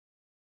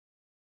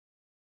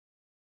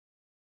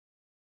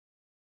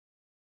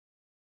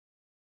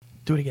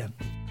Do it again.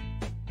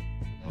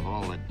 Of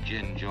all the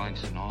gin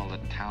joints in all the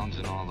towns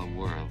in all the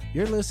world.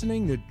 You're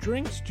listening to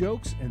Drinks,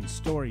 Jokes, and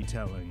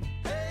Storytelling.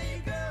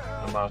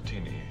 A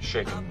martini,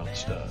 shaken, not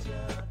stirred.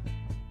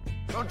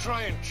 Don't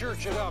try and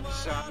church it up,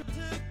 son.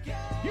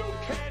 You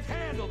can't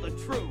handle the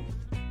truth.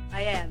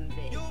 I am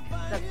big.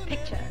 The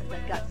picture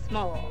that got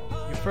small.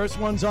 Your first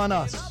one's on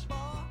us.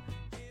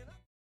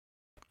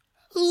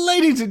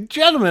 Ladies and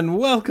gentlemen,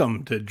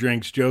 welcome to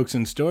Drinks, Jokes,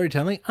 and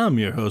Storytelling. I'm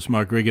your host,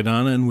 Mark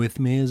Rigodona, and with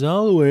me as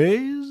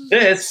always...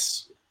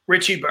 This,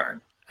 Richie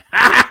Byrne.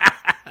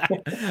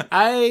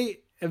 I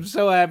am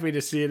so happy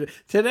to see it.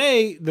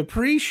 Today, the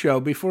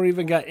pre-show, before we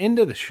even got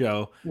into the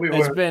show,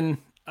 has been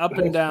up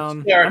and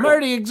down. Hysterical. I'm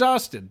already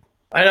exhausted.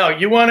 I know.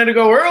 You wanted to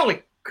go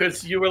early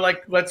because you were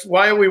like,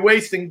 why are we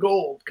wasting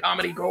gold?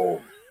 Comedy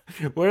gold.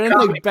 We're in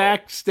the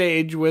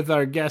backstage with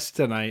our guest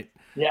tonight.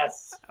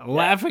 Yes.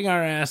 Laughing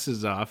our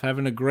asses off,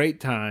 having a great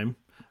time.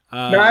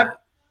 I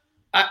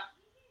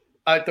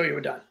thought you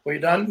were done. Were you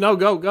done? No,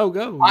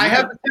 go. I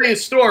have to tell you a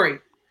story.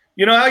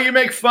 You know how you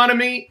make fun of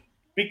me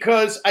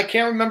because I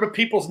can't remember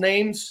people's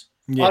names?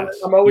 Yes,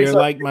 I'm always you're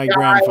like my guy.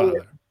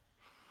 grandfather.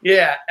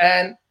 Yeah,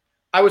 and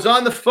I was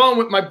on the phone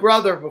with my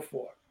brother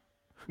before.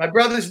 My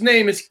brother's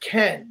name is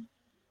Ken.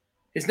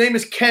 His name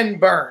is Ken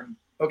Byrne.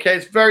 Okay,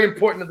 it's very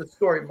important to the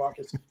story,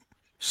 Marcus.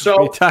 So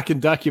are you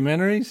talking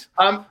documentaries?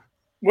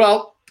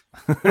 Well,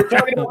 we're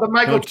talking about the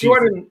Michael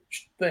Jordan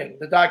thing,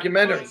 the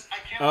documentary. I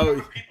can't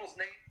remember people's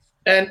names.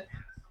 And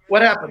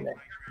what happened there?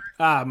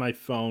 My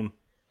phone.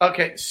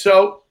 Okay,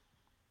 so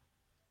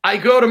I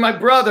go to my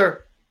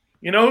brother.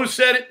 You know who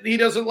said it? He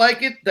doesn't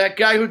like it? That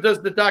guy who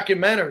does the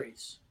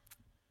documentaries.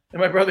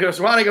 And my brother goes,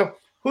 "Ron," I go,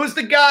 "Who's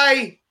the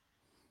guy?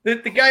 The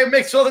guy who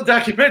makes all the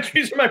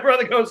documentaries?" And my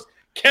brother goes,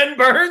 "Ken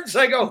Burns."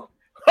 I go,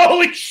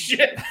 "Holy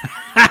shit."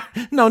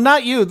 No,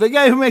 not you. The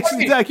guy who makes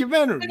the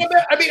documentary.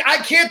 I mean, I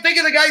can't think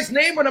of the guy's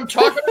name when I'm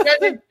talking to a guy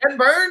named Ken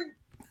Byrne.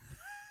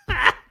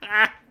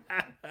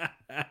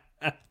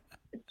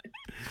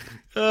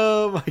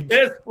 Oh, my God.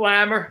 There's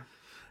Flammer.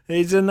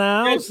 He's in the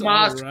house? There's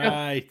Mosca. All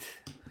right.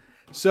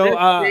 So,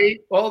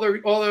 all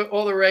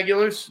the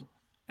regulars.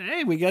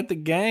 Hey, we got the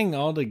gang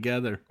all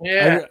together.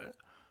 Yeah.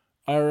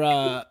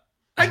 Our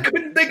I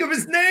couldn't think of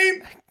his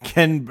name.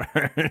 Ken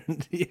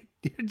Burns. You're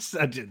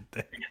such a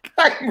dick.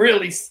 I'm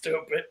really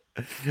stupid.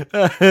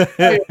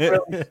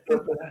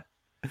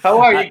 How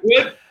are you?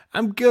 Good?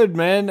 I'm good,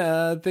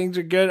 man. Things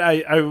are good.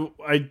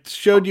 I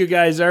showed you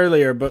guys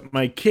earlier, but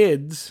my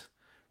kids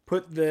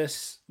put their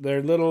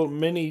little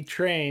mini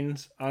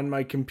trains on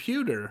my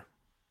computer.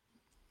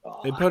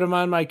 They put them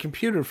on my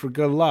computer for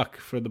good luck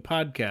for the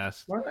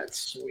podcast. Well,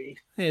 that's sweet.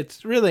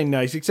 It's really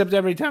nice, except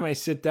every time I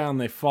sit down,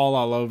 they fall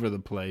all over the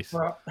place.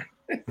 Well,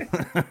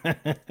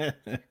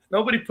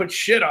 nobody puts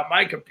shit on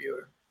my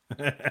computer.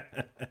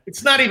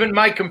 It's not even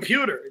my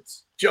computer.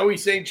 It's Joey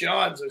St.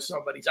 John's or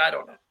somebody's. I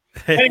don't know.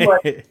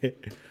 Anyway,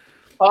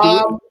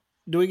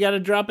 do we got to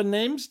drop in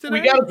names today?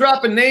 We got to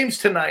drop in names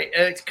tonight.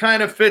 It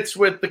kind of fits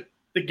with the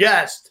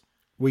guest.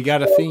 We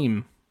got a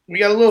theme. We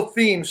got a little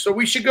theme, so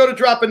we should go to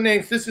drop in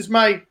names. This is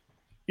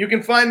you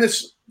can find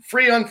this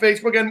free on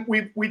Facebook, and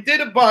we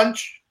did a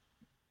bunch.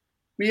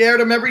 We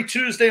aired them every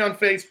Tuesday on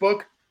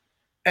Facebook,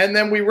 and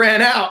then we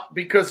ran out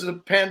because of the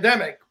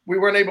pandemic. We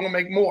weren't able to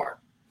make more.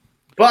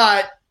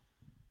 But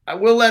I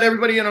will let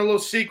everybody in a little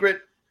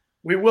secret.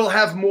 We will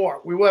have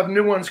more. We will have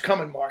new ones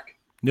coming, Mark.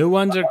 New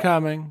ones are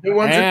coming. New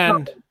ones are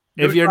coming.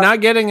 If you're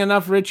not getting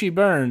enough Richie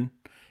Byrne,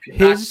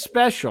 his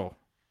special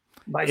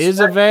is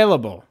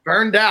available.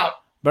 Burned out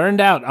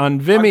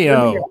on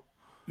Vimeo.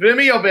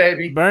 Vimeo,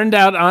 baby. Burned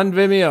out on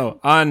Vimeo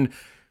on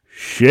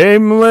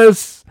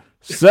Shameless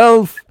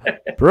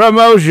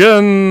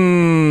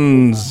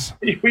Self-Promotions.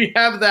 We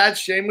have that,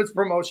 Shameless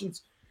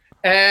Promotions.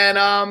 And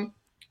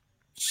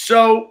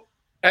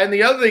and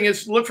the other thing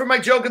is, look for my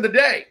joke of the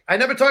day. I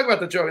never talk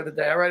about the joke of the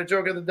day. I write a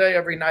joke of the day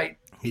every night.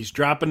 He's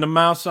dropping the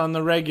mouse on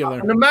the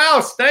regular. On the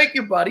mouse. Thank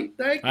you, buddy.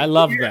 Thank you. I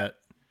love that.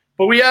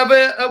 But we have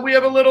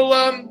a little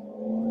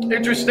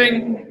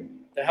interesting.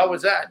 The hell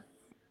was that?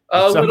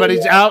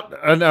 Somebody's out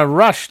in a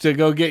rush to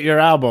go get your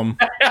album.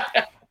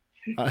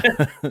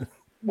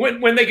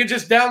 when they could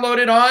just download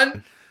it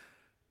on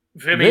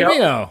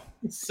Vimeo.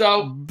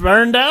 So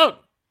Burned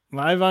Out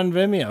live on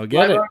Vimeo.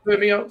 Get live it on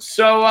Vimeo.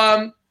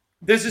 So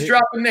this is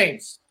dropping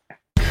names.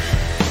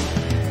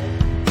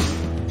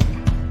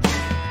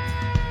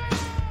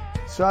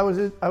 So I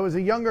was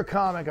a younger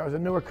comic. I was a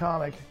newer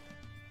comic,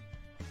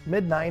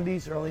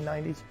 mid-'90s, early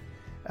 '90s,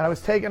 and I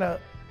was taking a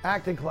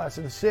acting class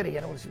in the city,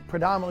 and it was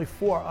predominantly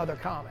for other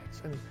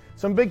comics. And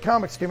some big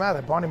comics came out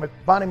of it. Bonnie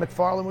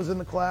McFarlane was in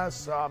the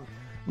class.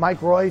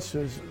 Mike Royce,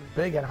 who's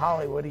big in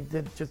Hollywood, he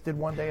just did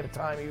One Day at a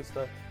Time. He was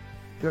the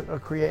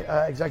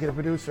executive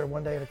producer of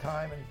One Day at a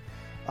Time.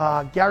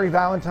 And Gary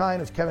Valentine,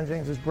 who's Kevin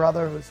James's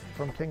brother, who's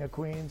from King of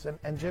Queens,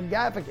 and Jim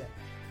Gaffigan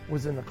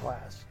was in the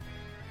class.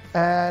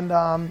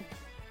 And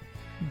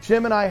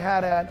Jim and I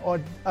had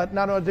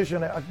not an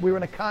audition, we were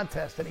in a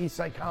contest at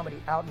Eastside Comedy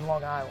out in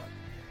Long Island.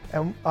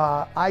 And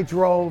I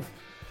drove,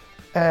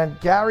 and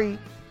Gary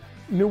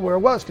knew where it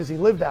was because he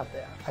lived out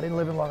there. I didn't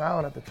live in Long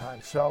Island at the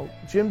time. So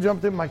Jim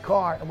jumped in my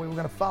car and we were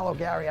going to follow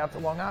Gary out to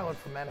Long Island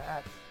from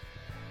Manhattan.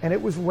 And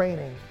it was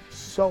raining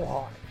so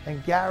hard.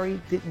 And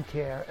Gary didn't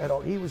care at all.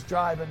 He was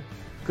driving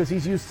because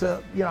he's used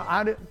to, you know,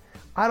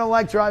 I don't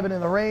like driving in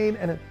the rain,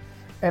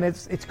 and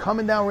it's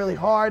coming down really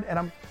hard,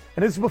 and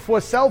this is before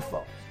cell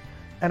phones.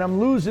 And I'm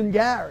losing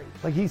Gary.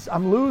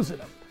 I'm losing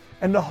him.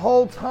 And the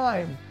whole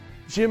time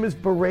Jim is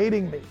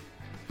berating me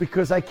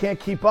because I can't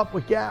keep up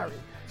with Gary.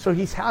 So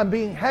I'm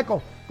being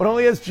heckled, but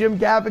only as Jim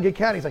Gaffigan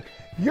can. He's like,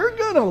 "You're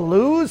gonna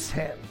lose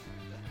him.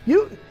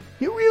 You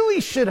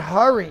really should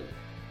hurry.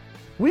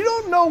 We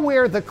don't know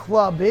where the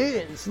club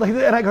is."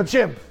 And I go,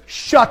 "Jim,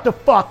 shut the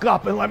fuck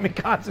up and let me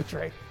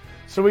concentrate."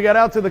 So we got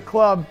out to the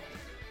club,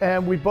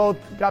 and we both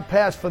got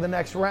passed for the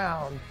next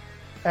round.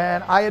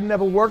 And I had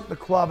never worked the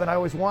club, and I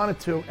always wanted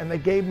to, and they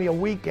gave me a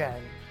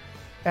weekend.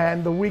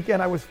 And the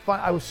weekend I was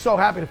so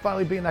happy to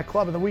finally be in that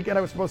club. And the weekend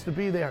I was supposed to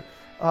be there,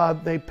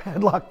 they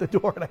padlocked the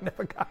door, and I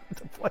never got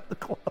to play the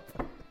club.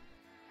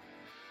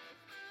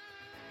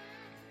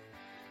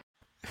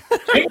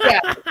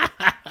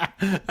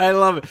 I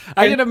love it.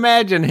 I can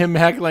imagine him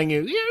heckling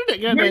you.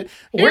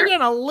 You're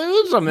gonna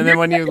lose them, and then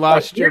when you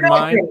lost your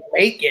mind, you're not gonna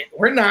make it.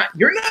 You're not.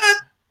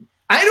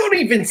 I don't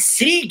even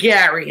see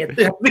Gary.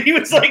 He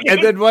was like,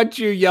 and then once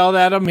you yelled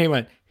at him, he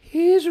went,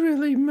 "He's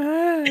really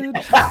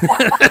mad."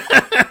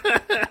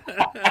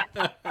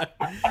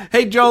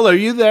 Hey Joel, are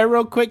you there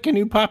real quick? Can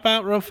you pop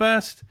out real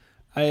fast?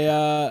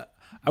 I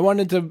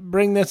wanted to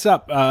bring this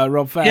up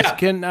real fast. Yeah.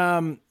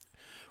 Can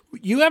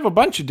you have a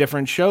bunch of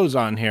different shows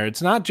on here.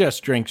 It's not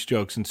just Drinks,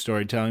 Jokes, and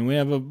Storytelling. We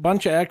have a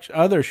bunch of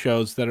other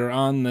shows that are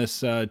on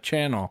this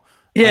channel.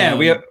 Yeah,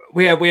 we have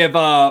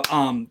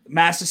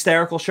Mass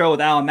Hysterical Show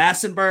with Alan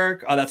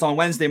Massenberg. That's on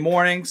Wednesday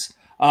mornings.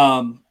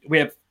 We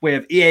have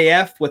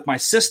EAF with my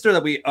sister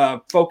that we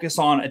focus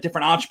on a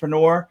different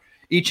entrepreneur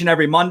each and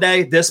every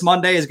Monday. This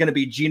Monday is going to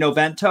be Gino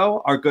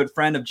Vento, our good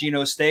friend of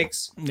Gino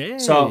Steaks. Yay.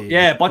 So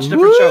yeah, a bunch of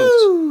different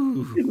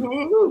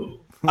shows.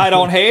 I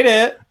don't hate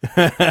it.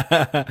 All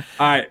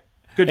right.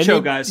 Good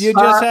show, guys. You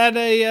just had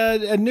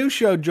a new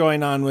show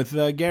join on with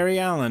Gary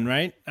Allen,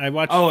 right? I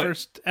watched the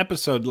first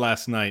episode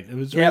last night. It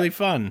was really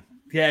fun.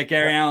 Yeah,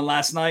 Gary Allen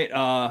last night.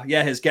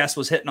 His guest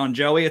was hitting on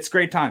Joey. It's a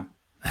great time.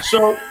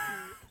 So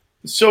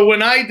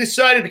when I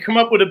decided to come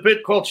up with a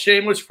bit called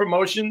Shameless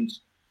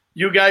Promotions,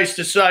 you guys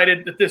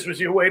decided that this was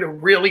your way to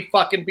really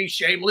fucking be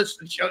shameless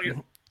and show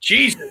you.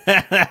 Jesus.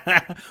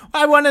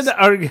 I wanted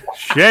to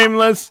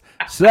shameless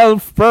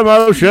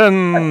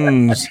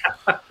self-promotions.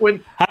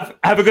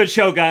 Have a good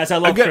show, guys. I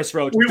love Chris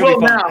Roach. We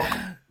will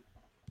now.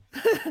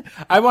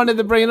 I wanted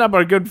to bring it up.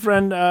 Our good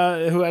friend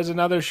who has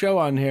another show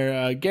on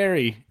here,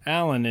 Gary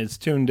Allen, is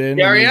tuned in.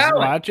 Gary and he's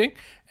Allen. watching.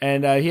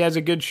 And he has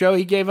a good show.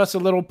 He gave us a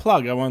little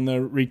plug. I wanted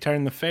to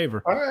return the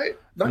favor. All right.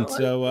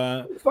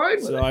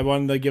 I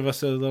wanted to give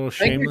us a little shameless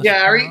Thank you,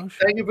 Gary. promotion.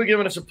 Thank you for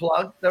giving us a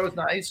plug. That was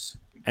nice.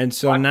 And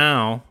so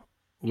now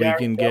we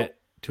can get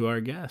to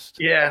our guest.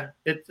 Yeah.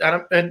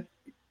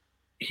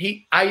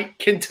 I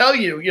can tell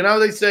you,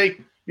 they say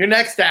your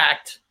next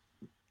act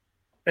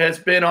has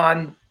been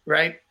on,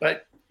 right?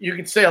 But you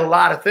can say a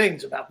lot of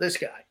things about this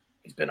guy.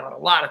 He's been on a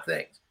lot of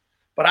things.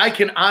 But I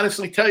can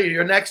honestly tell you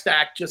your next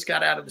act just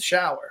got out of the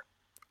shower.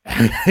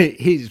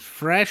 He's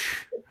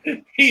fresh,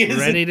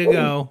 ready to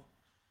go.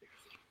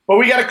 But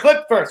we got a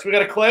clip first. We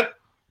got a clip.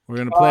 We're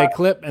going to play a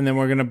clip, and then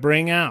we're going to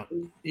bring out.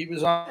 He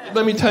was on.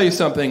 Let me tell you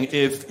something.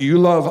 If you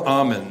love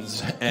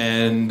almonds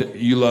and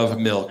you love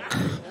milk,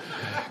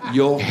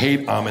 you'll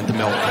hate almond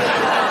milk.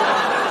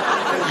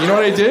 You know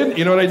what I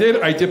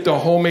did? I dipped a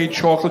homemade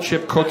chocolate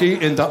chip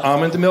cookie into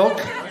almond milk,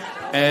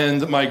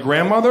 and my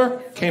grandmother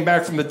came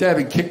back from the dead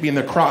and kicked me in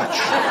the crotch.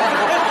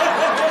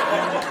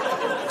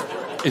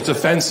 It's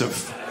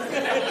offensive.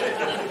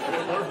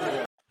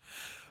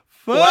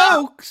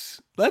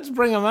 Folks, let's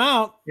bring him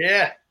out.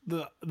 Yeah.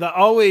 The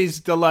always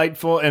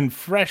delightful and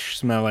fresh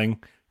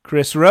smelling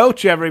Chris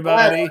Roach,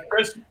 everybody.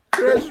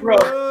 Chris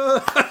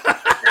Roach.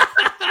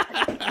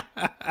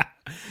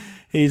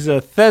 He's a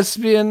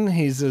thespian.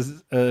 He's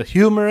a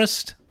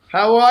humorist.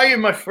 How are you,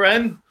 my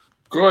friend?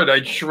 Good. I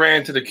just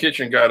ran to the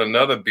kitchen, got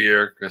another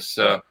beer because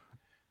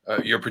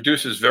your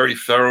producer's very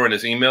thorough in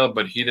his email,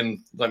 but he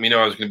didn't let me know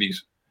I was going to be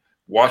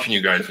watching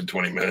you guys for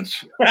 20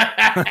 minutes.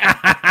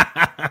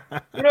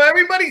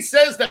 Everybody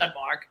says that,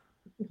 Mark.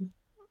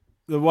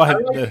 The what? I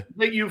like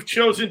that you've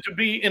chosen to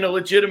be in a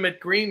legitimate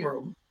green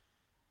room.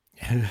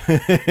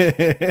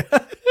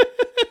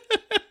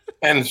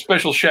 And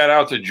special shout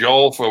out to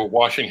Joel for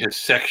washing his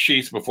sex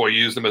sheets before he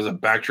used them as a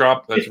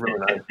backdrop. That's really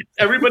nice.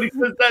 Everybody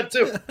says that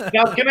too.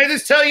 Now, can I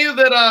just tell you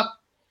that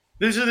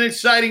this is an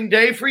exciting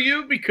day for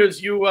you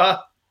because you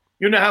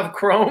now have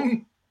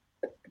Chrome.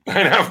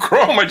 I have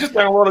Chrome. I just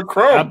downloaded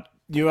Chrome.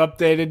 You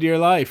updated your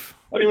life.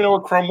 I don't even know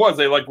what Chrome was.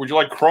 They would you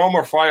like Chrome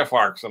or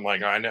Firefox? I'm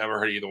like, I never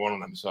heard either one of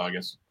them, so I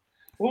guess.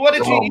 Well, what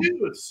did you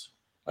use?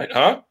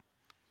 Huh?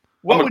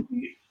 What would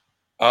you?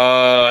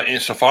 In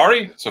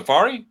Safari?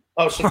 Safari?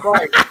 Oh,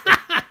 Safari.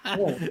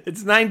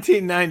 It's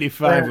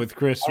 1995 with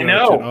Chris I Roach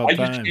know. at all I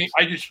times.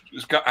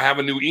 I have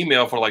a new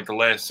email for like the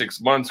last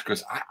 6 months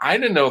because I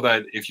didn't know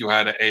that if you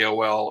had an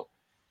AOL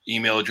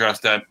email address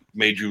that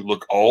made you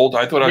look old.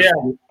 I thought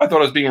I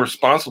was being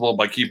responsible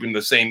by keeping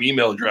the same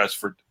email address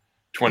for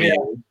 20 years.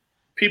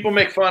 People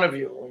make fun of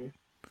you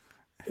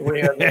when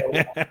you have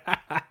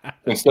AOL.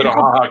 Instead of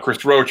haha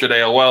Chris Roach at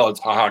AOL, it's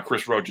haha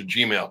Chris Roach at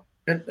Gmail.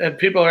 And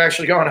people are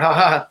actually going,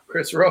 haha,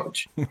 Chris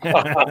Roach.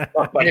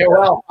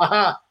 AOL,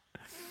 haha.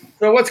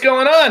 So what's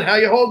going on? How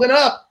you holding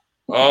up?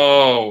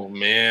 Oh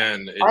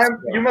man,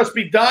 you must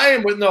be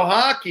dying with no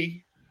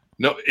hockey.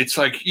 No, it's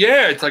like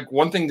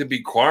one thing to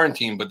be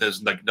quarantined, but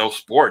there's like no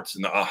sports,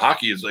 and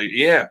hockey is like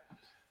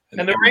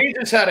And the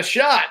Rangers had a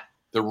shot.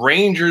 The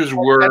Rangers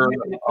were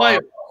one of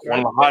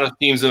the hottest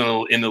teams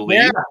in the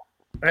league.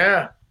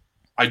 Yeah.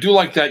 I do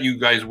like that you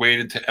guys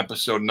waited to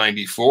episode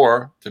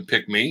 94 to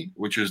pick me,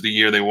 which was the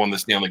year they won the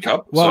Stanley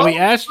Cup. Well, we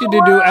asked you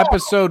to do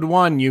episode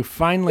 1. You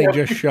finally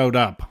just showed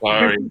up.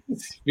 Sorry.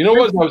 You know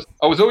what?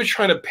 I was always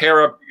trying to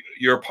pair up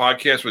your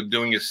podcast with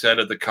doing a set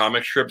at the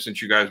comic strip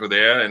since you guys were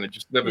there, and it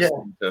just never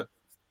seemed to.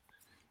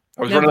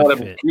 I was running out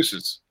of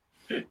excuses.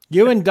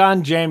 You and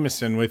Don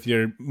Jameson with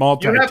your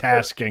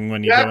multitasking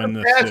when you're doing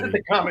this. You have to pass at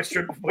the comic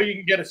strip before you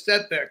can get a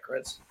set there,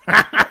 Chris.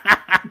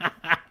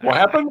 What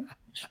happened?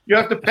 You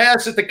have to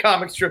pass at the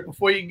comic strip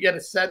before you can get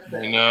a set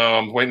there. No,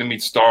 I'm waiting to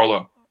meet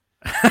Starla.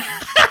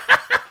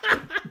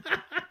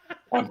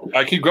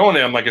 I keep going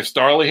there. I'm like, is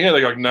Starla here?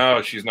 They go,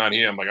 no, she's not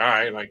here. I'm like, all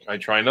right. Like, I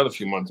try another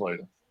few months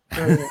later.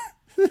 You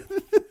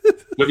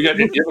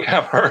ever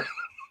have her?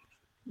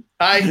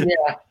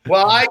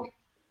 Well, I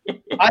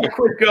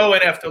quit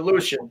going after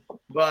Lucian,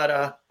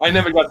 but I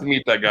never got to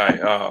meet that guy.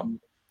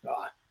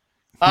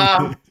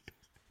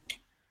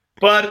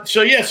 But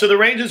so the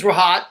Rangers were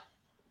hot.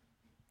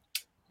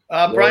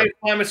 Brian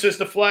Climate says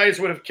the Flyers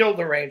would have killed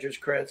the Rangers,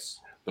 Chris.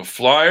 The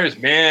Flyers,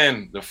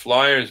 man,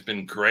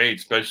 been great,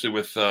 especially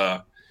with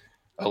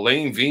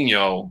Alain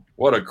Vigneault.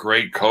 What a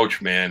great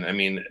coach, man. I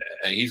mean,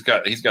 he's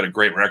got a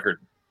great record.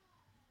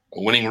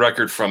 A winning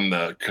record from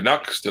the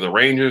Canucks to the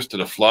Rangers to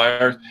the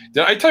Flyers.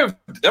 Did I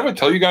ever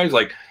tell you guys,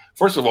 like,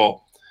 first of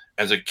all,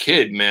 as a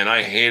kid, man,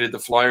 I hated the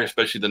Flyers,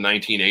 especially the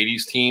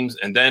 1980s teams.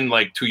 And then,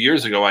 like, 2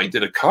 years ago, I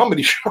did a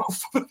comedy show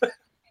for them.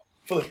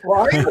 For the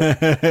Flyers?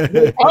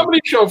 A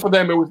comedy show for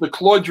them. It was the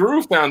Claude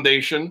Giroux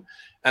Foundation.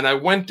 And I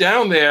went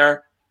down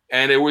there,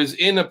 and it was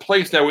in a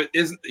place that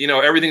is,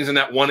 everything's in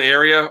that one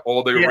area,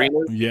 all the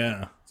arenas.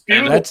 Yeah.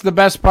 And that's the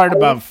best part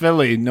about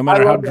Philly. No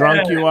matter how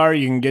drunk you are,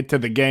 you can get to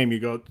the game. You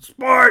go,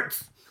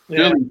 sports.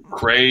 Really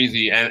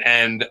crazy.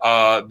 And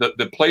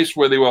the place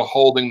where they were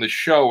holding the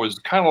show was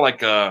kind of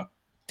like a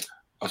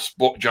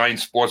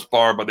giant sports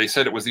bar, but they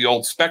said it was the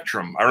old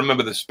Spectrum. I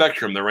remember the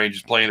Spectrum, the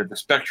Rangers playing at the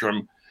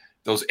Spectrum,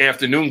 those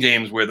afternoon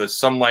games where the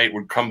sunlight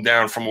would come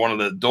down from one of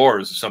the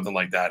doors or something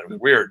like that. It was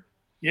weird.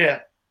 Yeah.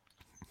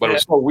 But it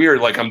was so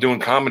weird. Like, I'm doing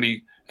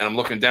comedy, and I'm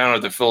looking down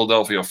at the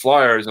Philadelphia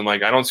Flyers, and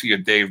like, I don't see a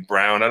Dave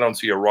Brown, I don't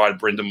see a Rod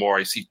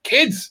Brindamore. I see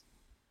kids.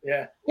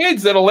 Yeah.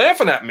 Kids that are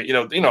laughing at me.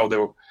 They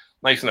were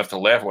nice enough to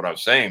laugh at what I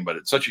was saying, but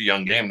it's such a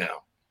young game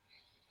now.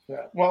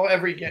 Yeah. Well,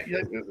 every game.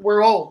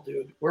 We're old,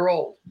 dude. We're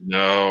old.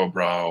 No,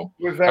 bro.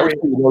 We're very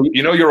old.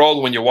 You're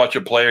old when you watch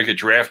a player get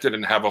drafted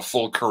and have a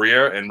full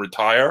career and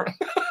retire.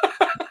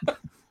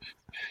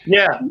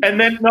 Yeah. And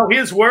then,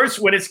 here's worse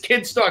when his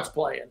kid starts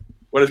playing.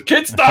 When his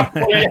kid stops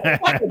playing.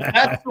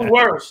 That's the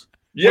worst.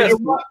 Yes.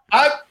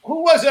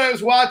 Who was it I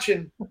was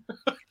watching?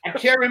 I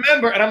can't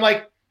remember. And I'm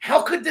like,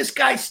 how could this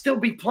guy still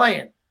be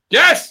playing?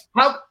 Yes.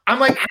 I'm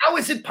like, how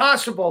is it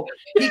possible?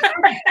 He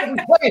couldn't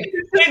be playing.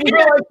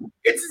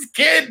 It's his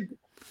kid.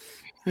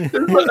 That's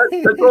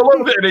all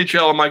over the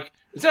NHL. I'm like,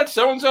 is that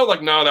so-and-so?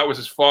 Like, no, that was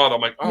his father.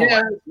 I'm like, oh,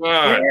 yeah, my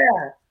God.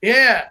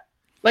 Yeah.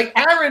 Like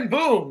Aaron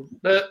Boone,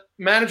 the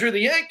manager of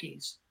the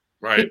Yankees.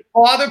 Right. His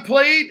father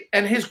played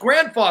and his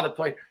grandfather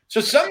played. So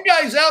some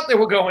guys out there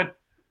were going,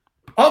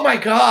 oh my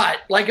God.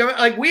 Like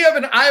I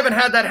haven't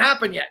had that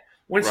happen yet.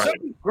 When some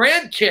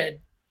grandkid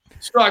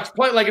starts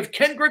playing, like if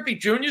Ken Griffey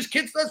Jr.'s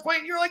kid starts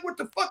playing, you're like, what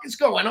the fuck is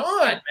going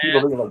on, man?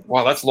 People are like,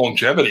 wow, that's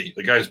longevity.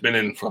 The guy's been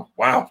in for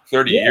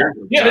 30 years.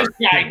 Yeah, this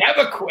guy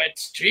never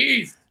quits.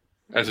 Jeez.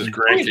 That's his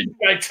grandkid.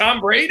 Like Tom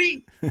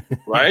Brady.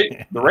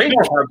 Right? The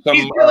Rangers have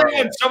some.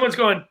 Someone's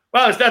going,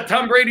 wow, is that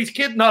Tom Brady's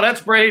kid? No,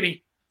 that's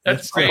Brady.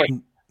 That's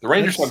Brady. The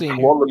Rangers have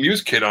Claude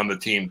Lemieux's kid on the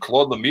team.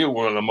 Claude Lemieux,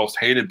 one of the most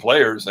hated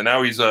players, and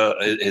now his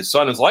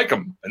son is like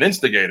him, an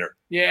instigator.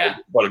 Yeah.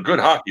 But a good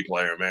hockey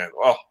player, man.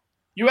 Well,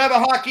 you have a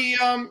hockey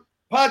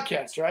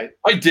podcast, right?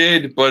 I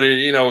did, but it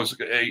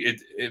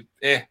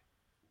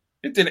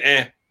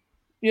did.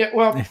 Yeah,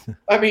 well,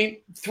 I mean,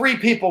 3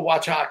 people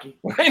watch hockey.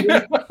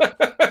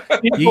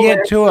 You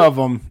get 2 of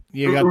them.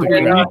 You got the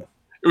crowd.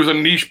 It was a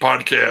niche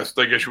podcast,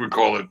 I guess you would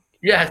call it.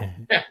 Yeah.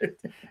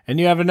 And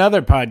you have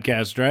another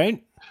podcast,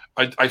 right?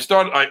 I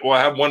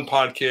have one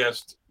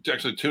podcast,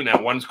 actually 2 now.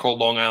 One's called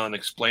Long Island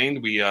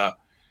Explained. We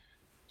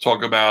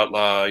talk about,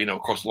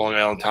 of course, Long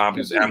Island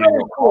topics.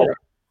 Cool.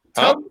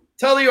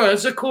 Tell you,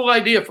 it's a cool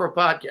idea for a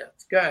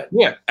podcast. Go ahead.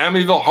 Yeah,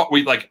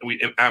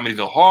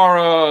 Amityville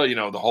Horror. You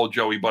know, the whole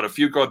Joey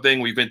Buttafuoco thing.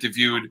 We've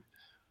interviewed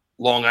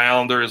Long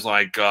Islanders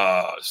like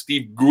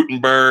Steve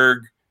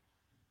Guttenberg.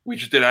 We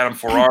just did Adam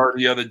Ferrara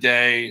the other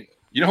day.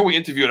 You know who we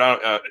interviewed?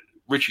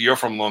 Richie, you're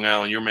from Long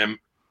Island.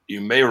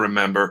 You may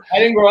remember. I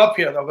didn't grow up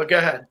here though, but go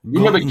ahead.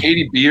 You remember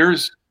Katie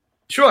Beers?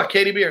 Sure,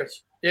 Katie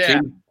Beers.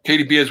 Yeah.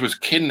 Katie Beers was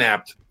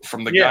kidnapped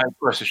from the guy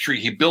across the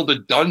street. He built a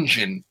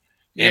dungeon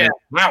in his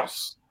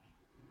house,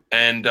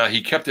 and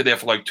he kept her there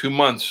for like 2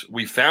 months.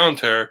 We found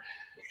her.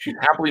 She's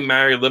happily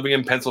married, living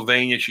in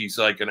Pennsylvania. She's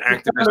like an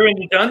activist. You found her in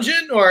the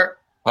dungeon, or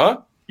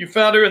you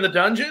found her in the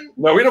dungeon?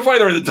 No, we didn't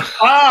find her in the dungeon.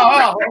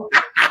 Oh.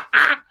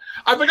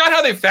 I forgot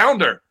how they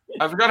found her.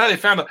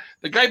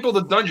 The guy built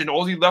a dungeon.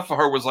 All he left for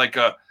her was like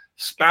a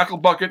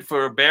spackle bucket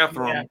for a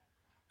bathroom,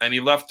 and he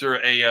left her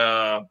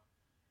a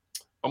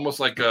almost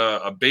like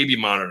a baby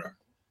monitor.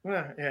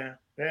 Yeah.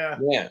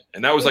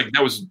 And that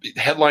was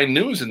headline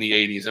news in the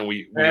 80s, and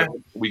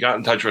we got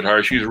in touch with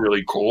her. She's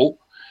really cool,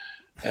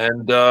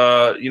 and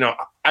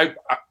I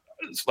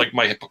it's like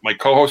my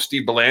co-host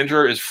Steve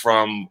Belanger is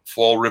from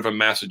Fall River,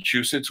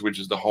 Massachusetts, which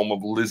is the home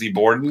of Lizzie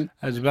Borden.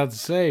 I was about to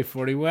say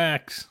 40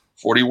 Wax.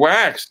 40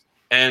 Wax.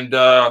 And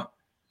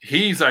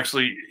he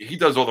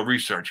does all the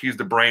research. He's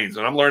the brains.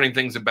 And I'm learning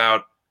things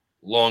about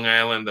Long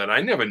Island that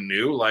I never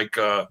knew. Like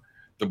the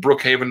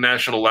Brookhaven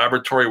National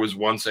Laboratory was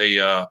once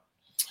a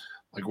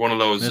like one of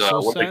those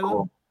what they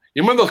call.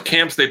 You remember those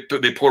camps they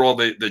put all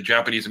the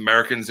Japanese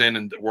Americans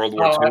in World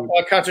War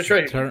II?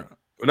 Concentration.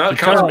 Not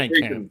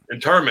concentration.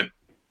 Internment.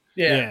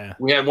 Yeah.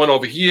 We had one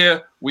over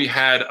here. We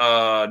had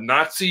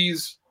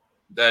Nazis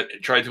that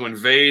tried to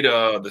invade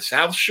the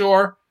South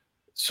Shore.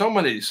 So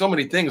many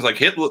things. Like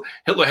Hitler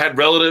had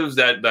relatives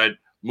that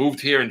moved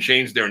here and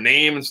changed their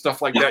name and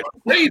stuff like that.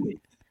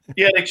 Crazy.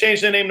 Yeah, they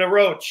changed their name to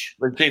Roach.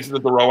 They changed it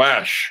to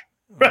Roash.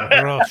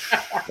 That's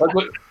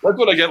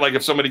what I get. Like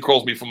if somebody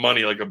calls me for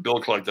money, like a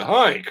bill collector.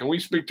 Hi, can we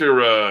speak to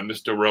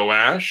Mr.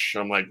 Roash?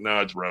 I'm like, no,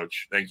 it's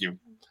Roach. Thank you.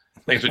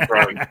 Thanks for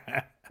trying.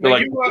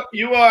 Like,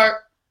 you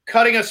are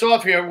cutting us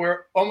off here.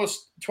 We're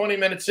almost 20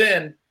 minutes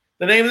in.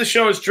 The name of the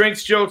show is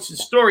Drinks, Jokes, and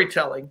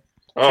Storytelling.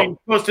 So you're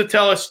supposed to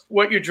tell us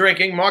what you're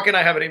drinking. Mark and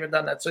I haven't even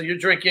done that. So you're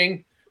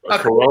drinking a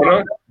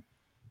Corona.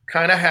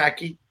 Kind of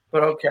hacky,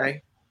 but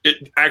okay.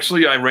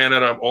 I ran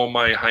out of all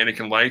my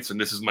Heineken Lights,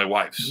 and this is my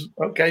wife's.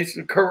 Okay,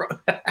 so Corona.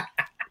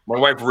 My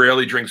wife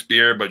rarely drinks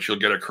beer, but she'll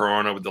get a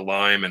Corona with the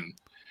lime, and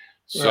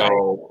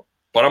so.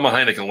 But I'm a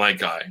Heineken Light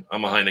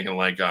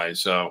guy.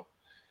 So.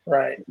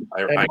 Right.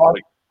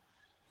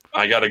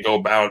 I got to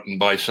go out and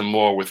buy some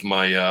more with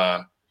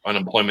my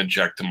unemployment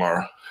check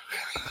tomorrow.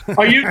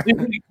 Do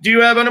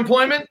you have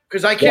unemployment?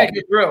 Because I can't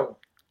get through.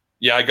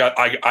 Yeah,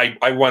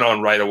 I went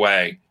on right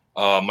away.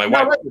 My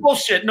wife. That's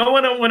bullshit. No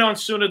one went on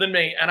sooner than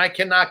me, and I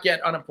cannot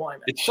get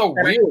unemployment. It's so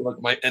weird.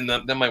 Like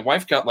then my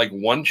wife got like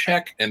one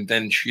check, and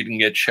then she didn't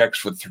get checks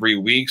for 3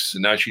 weeks,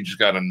 and now she just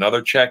got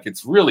another check.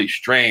 It's really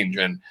strange,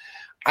 and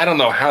I don't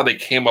know how they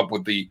came up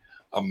with the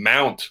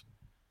amount.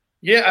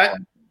 Yeah,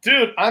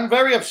 dude, I'm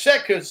very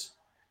upset because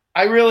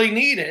I really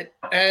need it,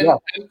 and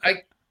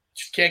I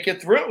just can't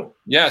get through.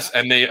 Yes,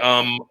 and they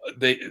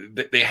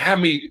have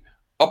me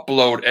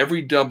upload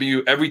every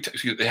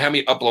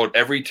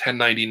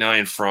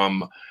 1099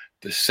 from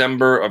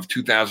December of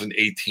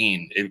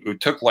 2018. It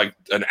took like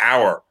an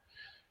hour,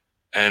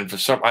 and for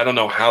some, I don't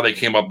know how they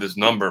came up with this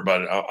number,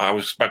 but I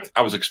was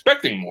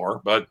expecting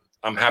more, but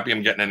I'm happy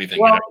I'm getting anything.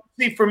 Well,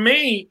 see, for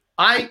me,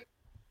 I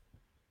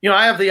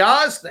have the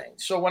Oz thing,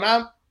 so when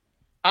I'm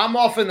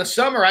off in the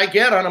summer, I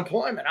get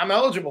unemployment. I'm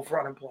eligible for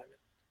unemployment.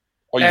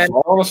 Oh, you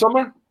fall in the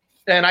summer?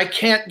 And I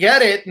can't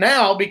get it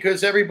now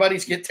because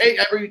everybody's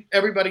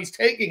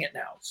taking it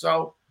now.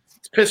 So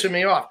it's pissing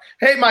me off.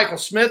 Hey, Michael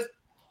Smith,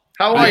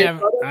 how are you?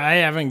 I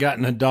haven't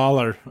gotten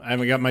 $1. I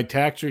haven't got my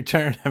tax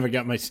return. I haven't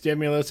got my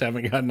stimulus. I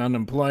haven't gotten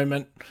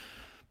unemployment.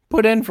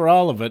 Put in for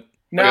all of it.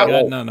 No, I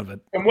got none of it.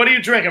 And what are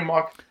you drinking,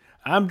 Mark?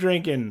 I'm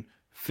drinking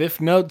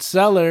Fifth Note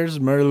Cellars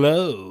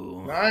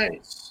Merlot.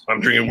 Nice.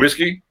 I'm drinking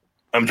whiskey.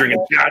 I'm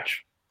drinking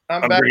scotch.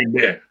 I'm drinking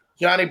beer.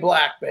 Johnny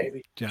Black,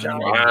 baby.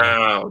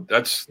 Wow,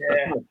 that's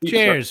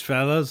cheers,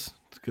 fellas.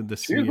 It's good to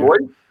see you. Boy.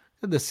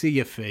 Good to see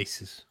your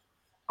faces.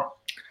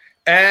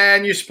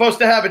 And you're supposed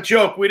to have a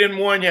joke. We didn't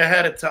warn you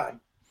ahead of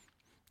time.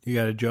 You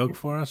got a joke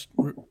for us,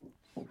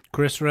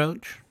 Chris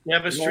Roach? You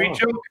have a street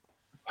joke?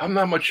 I'm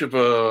not much of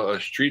a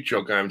street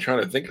joke guy. I'm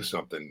trying to think of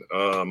something.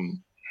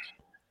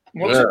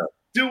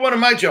 Do one of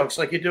my jokes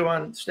like you do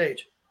on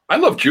stage. I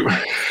love you.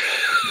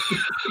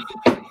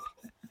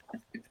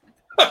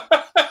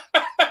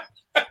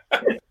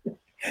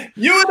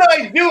 You and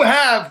I do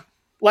have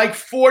like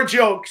 4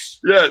 jokes.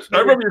 Yes, I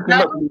remember you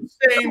came up with the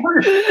same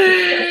with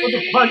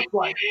the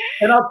punchline.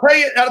 And I'll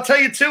tell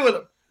you 2 of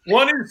them.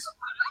 One is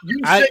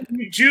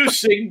you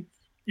say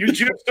you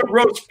juiced a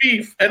roast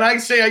beef, and I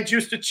say I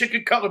juiced a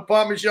chicken cutlet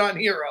Parmesan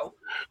Hero.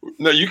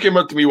 No, you came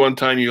up to me one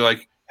time. You're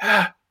like,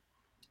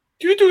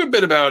 do you do a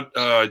bit about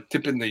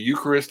dipping the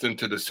Eucharist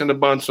into the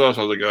Cinnabon sauce?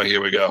 I was like, oh,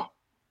 here we go.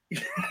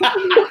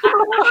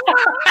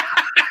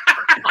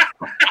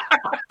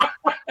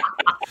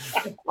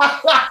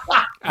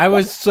 I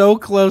was so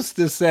close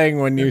to saying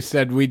when you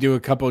said we do a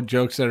couple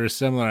jokes that are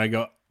similar. I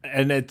go,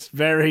 and it's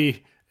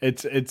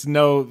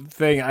no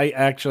thing. I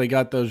actually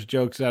got those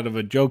jokes out of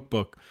a joke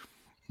book,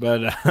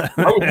 but I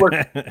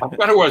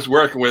thought I was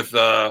working with.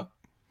 I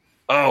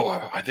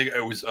think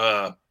it was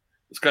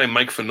this guy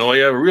Mike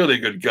Fenoya, really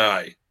good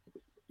guy.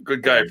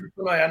 Good guy.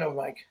 I know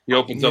Mike. He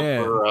opens up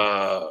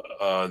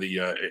for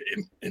the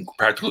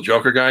Impractical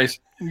Joker guys.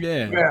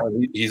 Yeah.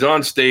 He's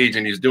on stage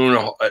and he's doing.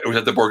 It was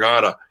at the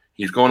Borgata.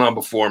 He's going on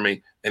before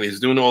me, and he's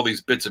doing all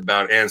these bits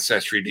about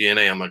ancestry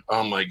DNA. I'm like,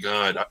 oh my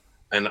god,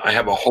 and I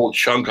have a whole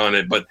chunk on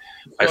it. But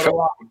I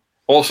felt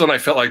all of a sudden I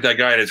felt like that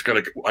guy that's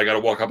I got to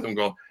walk up to him and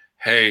go,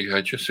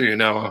 hey, just so you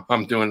know,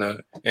 I'm doing a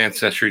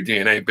ancestry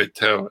DNA bit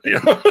too.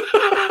 You know?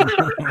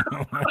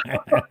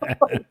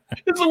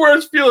 It's the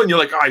worst feeling. You're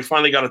like, I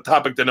finally got a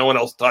topic that no one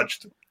else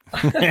touched.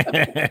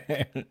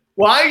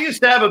 Well, I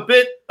used to have a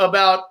bit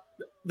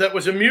that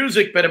was a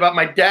music bit about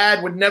my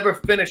dad would never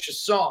finish a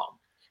song.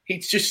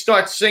 He'd just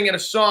start singing a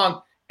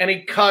song and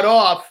he'd cut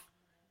off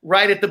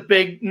right at the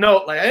big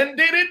note, like, and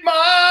did it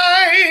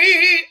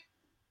my,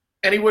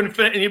 and he wouldn't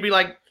finish, and he'd be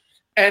like,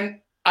 and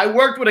I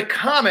worked with a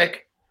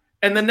comic,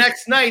 and the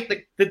next night,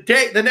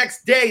 the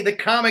next day, the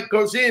comic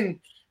goes in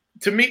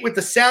to meet with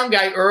the sound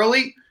guy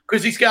early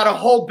because he's got a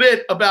whole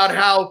bit about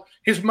how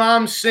his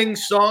mom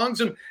sings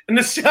songs, and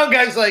the sound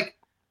guy's like,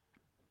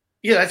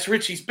 yeah, that's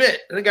Richie's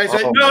bit. And the guy's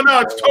like, no,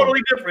 it's totally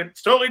different.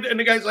 It's totally, and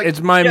the guy's like,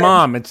 it's my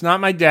mom. It's not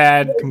my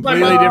dad.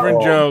 Completely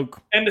different joke.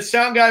 And the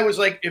sound guy was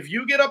like, if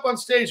you get up on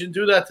stage and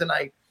do that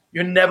tonight,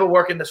 you're never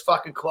working this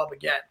fucking club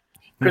again.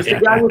 Because the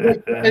guy was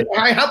like,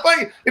 how about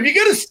you? If you're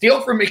going to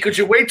steal from me, could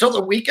you wait till the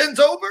weekend's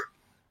over?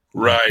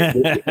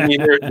 Right. I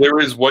mean, there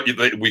is what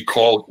we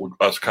call,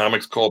 us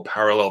comics call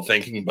parallel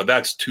thinking, but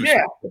that's too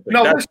specific.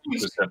 No,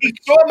 he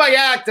saw my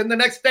act and the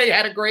next day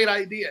had a great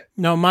idea.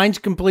 No, mine's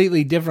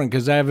completely different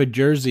because I have a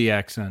Jersey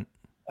accent.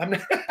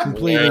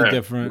 Completely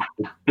different.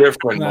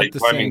 Different. Not Like,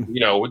 the I same.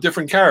 mean, with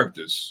different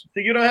characters. So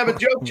you don't have a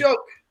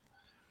joke?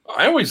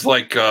 I always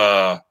like,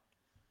 come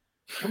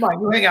on,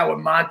 you hang out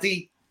with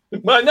Monty.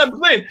 I'm not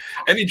saying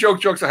any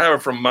jokes I have are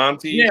from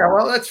Monty. Yeah,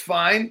 well, that's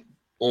fine.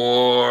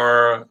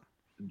 Or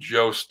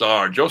Joe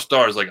Starr. Joe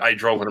Starr is like, I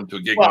drove with him to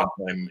a gig one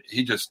time.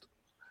 He just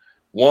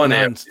one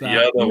after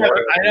the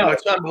other. I know,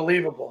 it's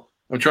unbelievable.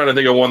 I'm trying to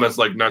think of one that's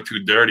like not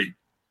too dirty.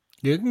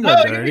 You can go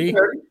dirty.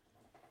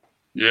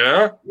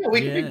 Yeah? Yeah,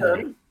 we can be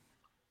dirty.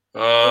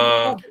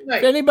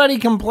 If anybody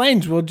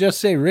complains, we'll just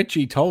say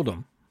Richie told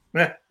him.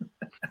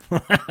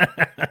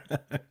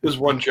 There's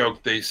one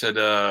joke they said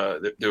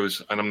there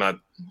was, and I'm not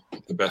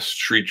the best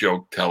street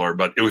joke teller,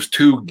 but it was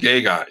two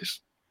gay guys.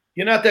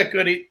 You're not that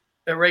good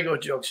at regular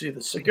jokes either,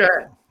 so go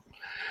ahead.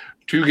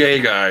 Two gay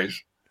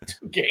guys.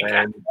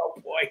 And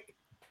oh boy.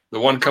 The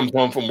one comes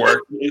home from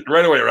work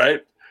right away,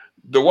 right?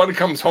 The one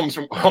comes home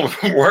from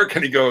work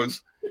and he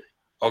goes,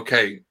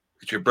 okay,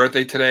 it's your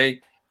birthday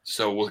today,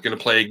 so we're going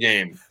to play a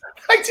game.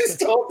 I just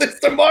told this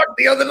to Mark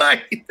the other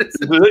night.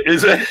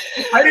 Is it?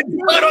 I didn't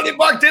tell it on you,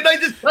 Mark. Didn't I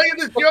just tell you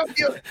this joke?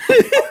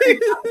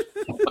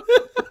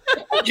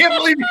 I can't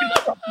believe you.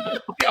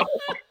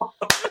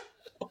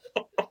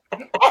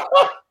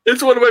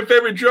 It's one of my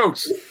favorite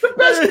jokes. The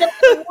best joke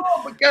in the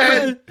world, but go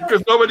ahead.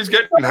 Because nobody's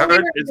getting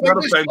hurt. It's not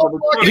offensive.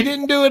 He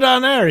didn't do it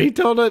on air. He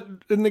told it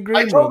in the green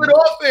room. I told it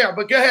off air,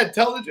 but go ahead.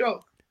 Tell the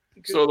joke.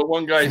 So the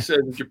one guy said,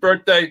 it's your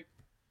birthday.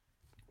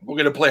 We're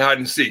going to play hide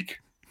and seek.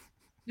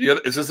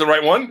 Is this the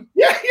right one?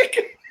 Yeah.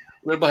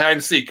 We're going to play hide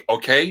and seek.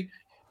 Okay.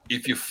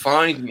 If you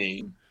find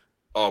me,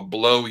 I'll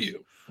blow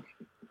you.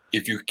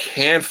 If you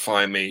can't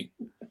find me,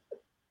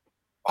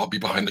 I'll be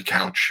behind the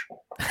couch.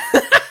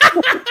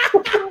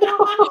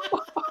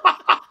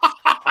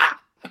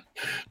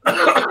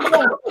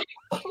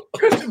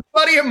 Because a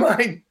buddy of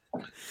mine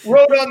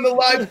wrote on the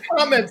live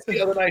comments the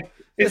other night,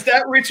 is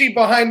that Richie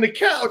behind the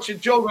couch? And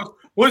Joe goes,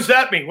 what does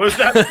that mean? What does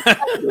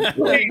that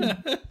mean?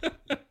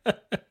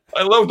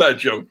 I love that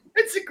joke.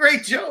 It's a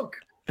great joke.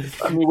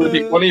 I mean, would it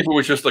be funny if it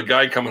was just a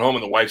guy coming home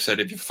and the wife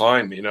said, if you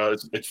find me,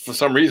 it's for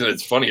some reason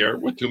it's funnier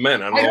with two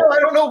men. I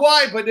don't know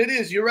why, but it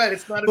is. You're right.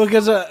 It's not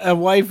because a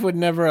wife would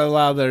never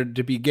allow there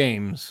to be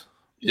games.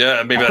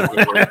 Yeah, maybe that's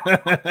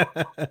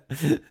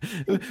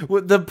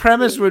the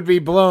premise would be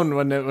blown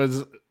when it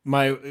was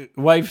my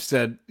wife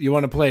said, you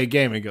want to play a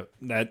game? And go,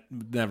 that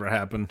never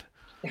happened.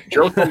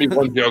 Joe told me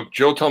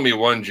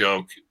one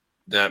joke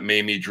that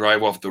made me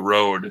drive off the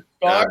road.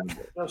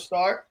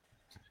 Start.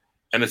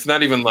 And it's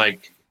not even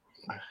like,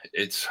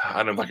 I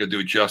don't know if I could do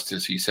it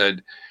justice. He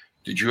said,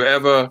 did you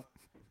ever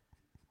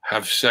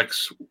have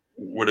sex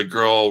with a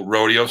girl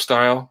rodeo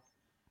style?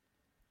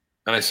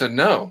 And I said,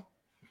 no.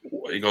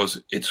 He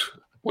goes, it's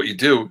what you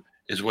do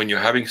is when you're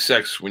having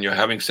sex with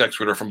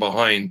her from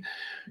behind,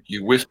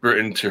 you whisper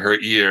into her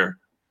ear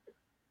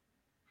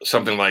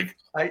something like,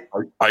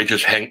 I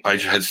just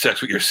had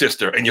sex with your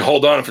sister, and you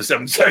hold on for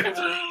 7 seconds.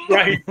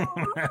 Right.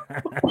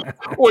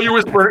 Or you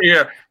whisper in her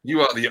ear,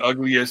 you are the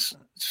ugliest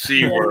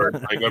C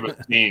word I've ever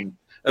seen.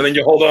 And then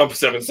you hold on for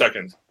 7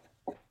 seconds.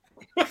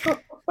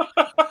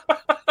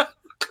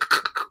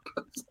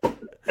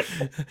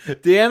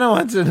 Deanna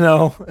wants to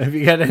know if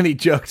you got any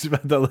jokes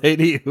about the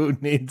lady who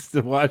needs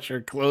to wash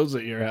her clothes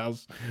at your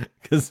house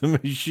because the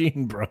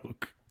machine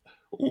broke.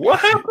 What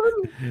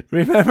happened?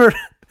 Remember?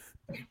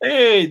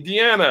 Hey,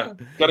 Deanna,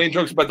 got any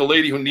jokes about the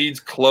lady who needs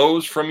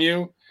clothes from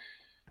you?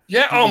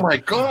 Yeah. Oh my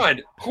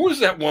God, who is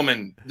that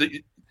woman?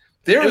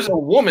 There is a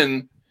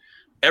woman.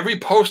 Every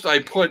post I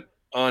put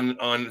on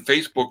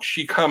Facebook,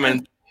 she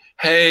comments,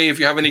 "Hey, if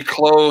you have any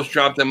clothes,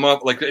 drop them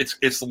up." Like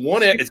it's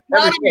one. It's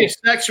not a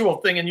sexual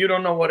thing, and you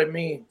don't know what it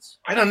means.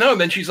 I don't know.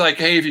 Then she's like,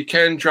 "Hey, if you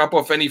can drop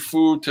off any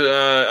food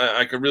to,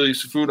 I could really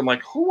use food." I'm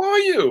like, "Who are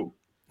you?"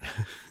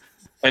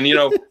 And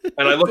and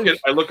I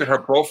look at her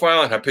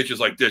profile, and her picture's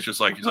like this, just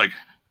like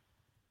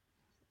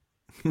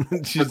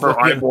she's her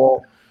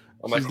eyeball.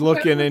 I'm she's like,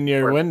 looking in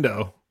your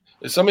window.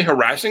 Is somebody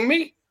harassing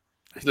me?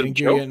 I think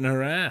you're getting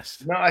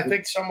harassed. No, I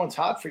think someone's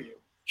hot for you.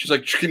 She's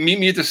like, meet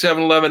me at the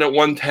 7-Eleven at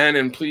 1:10,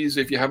 and please,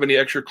 if you have any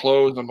extra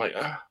clothes. I'm like,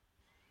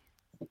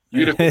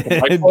 you're gonna fit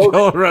into my clothes?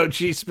 Joel wrote,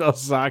 she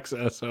spells socks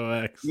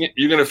SOX.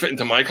 You're gonna fit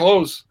into my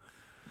clothes.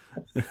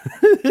 We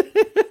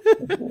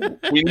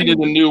needed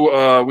a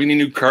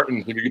new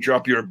curtain. If you could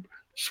drop your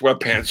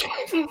sweatpants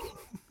off.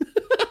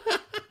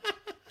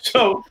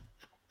 So,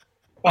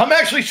 I'm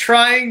actually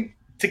trying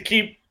to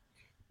keep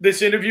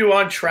this interview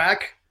on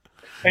track.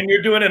 And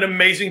you're doing an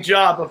amazing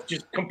job of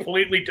just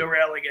completely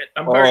derailing it.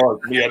 I'm I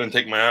didn't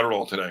take my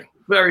Adderall today.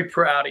 Very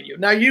proud of you.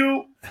 Now,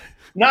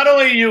 not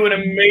only are you an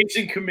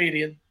amazing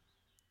comedian,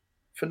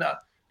 but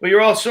you're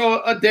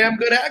also a damn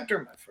good actor,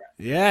 my friend.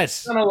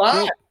 Yes. You've done a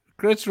lot.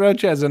 Chris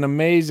Roach has an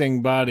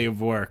amazing body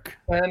of work.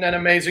 And an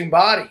amazing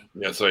body.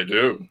 Yes, I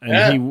do.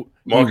 And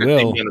Mark has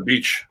seen me on the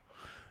beach.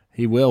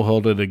 He will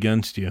hold it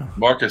against you.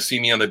 Mark has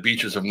seen me on the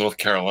beaches of North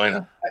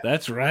Carolina.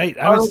 That's right.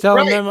 I was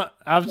telling them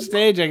off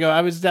stage,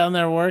 I was down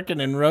there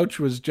working and Roach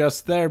was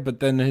just there,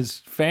 but then his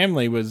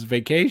family was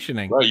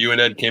vacationing. Right, you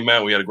and Ed came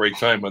out. We had a great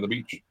time on the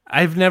beach.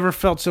 I've never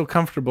felt so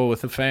comfortable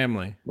with a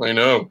family. I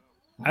know.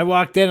 I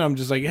walked in, I'm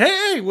just like,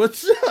 hey,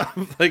 what's up?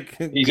 Like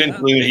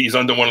he's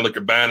under one of the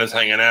cabanas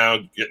hanging out,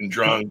 getting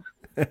drunk.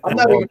 I'm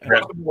not even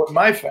comfortable with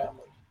my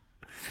family.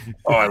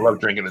 Oh, I love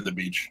drinking at the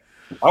beach.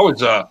 I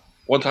was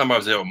one time I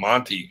was there with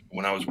Monty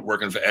when I was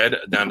working for Ed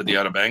down at the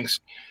Outer Banks,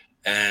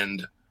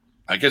 and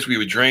I guess we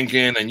were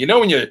drinking. And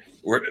when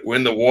we're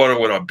in the water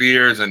with our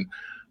beers, and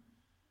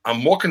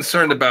I'm more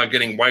concerned about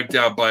getting wiped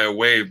out by a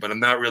wave, but I'm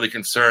not really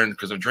concerned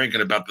because I'm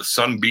drinking about the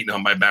sun beating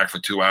on my back for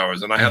 2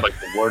 hours, and I had like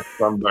the worst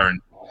sunburn.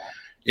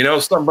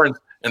 Sunburn,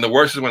 and the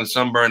worst is when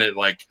sunburn it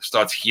like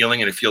starts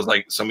healing and it feels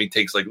like somebody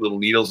takes like little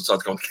needles and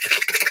starts going.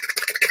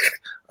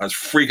 I was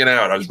freaking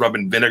out. I was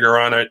rubbing vinegar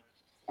on it.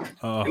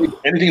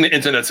 Anything the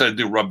internet said to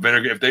do, rub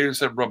vinegar. If they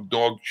said rub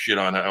dog shit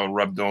on it, I would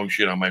rub dog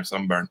shit on my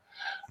sunburn.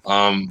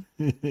 I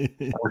wish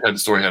the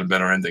story had a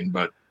better ending,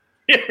 but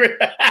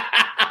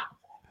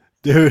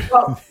dude,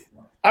 well,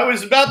 I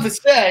was about to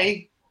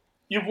say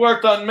you've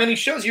worked on many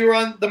shows. You were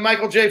on the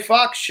Michael J.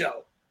 Fox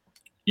show.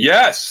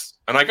 Yes.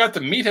 And I got to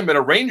meet him at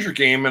a Ranger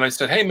game, and I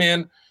said, "Hey,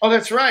 man." Oh,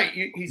 that's right.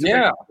 He's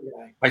I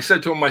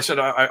said to him,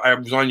 I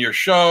was on your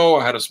show.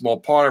 I had a small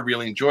part. I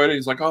really enjoyed it.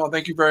 He's like, "Oh,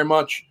 thank you very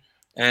much."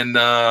 And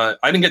I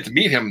didn't get to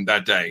meet him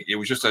that day. It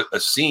was just a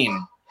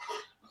scene,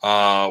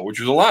 which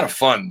was a lot of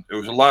fun. It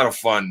was a lot of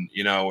fun.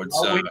 It's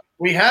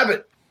we have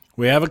it.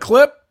 We have a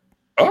clip.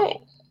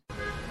 Oh.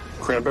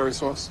 Cranberry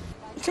sauce?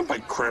 You can buy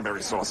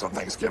cranberry sauce on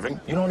Thanksgiving.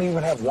 You don't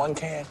even have one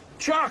can?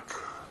 Chuck,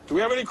 do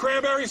we have any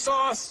cranberry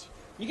sauce?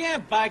 You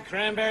can't buy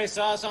cranberry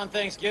sauce on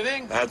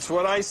Thanksgiving. That's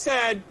what I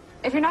said.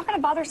 If you're not going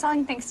to bother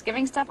selling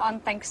Thanksgiving stuff on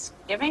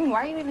Thanksgiving,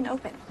 why are you even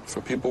open?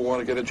 So people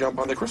want to get a jump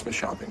on their Christmas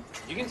shopping.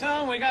 You can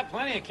tell them we got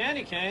plenty of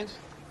candy canes.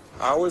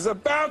 I was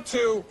about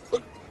to.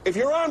 Look, if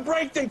you're on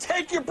break, then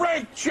take your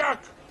break,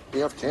 Chuck. We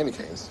have candy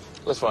canes.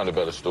 Let's find a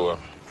better store.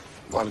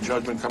 A lot of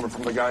judgment coming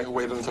from the guy who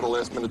waited until the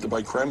last minute to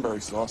buy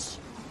cranberry sauce.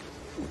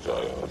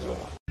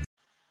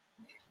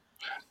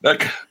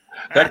 That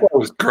guy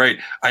was great.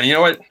 And you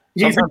know what?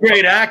 He's a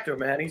great actor,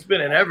 man. He's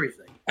been in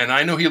everything. And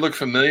I knew he looked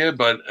familiar,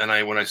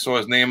 when I saw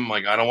his name, I'm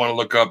like, I don't want to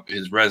look up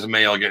his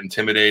resume. I'll get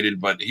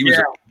intimidated. But he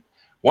was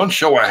one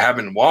show I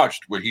haven't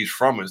watched where he's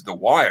from is The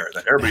Wire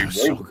that everybody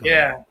raves.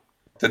 Yeah.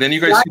 So then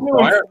you guys see The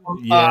Wire?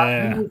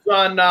 He was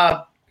on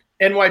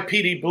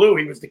NYPD Blue.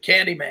 He was the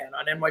candy man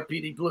on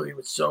NYPD Blue. He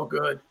was so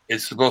good.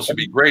 It's supposed to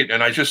be great.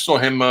 And I just saw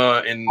him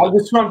in. I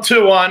was from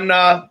too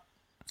on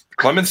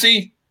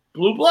Clemency?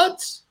 Blue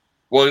Bloods?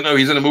 Well, no,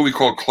 he's in a movie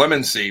called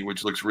Clemency,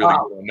 which looks really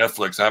good on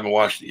Netflix. I haven't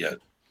watched it yet.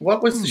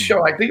 What was the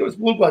show? I think it was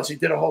Blue Bloods. He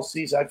did a whole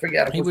season. I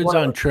forget. He was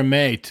on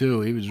Treme,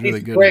 too. He was really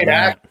good. Great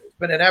actor. He's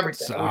been in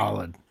everything.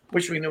 Solid.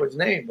 Wish we knew his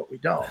name, but we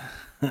don't.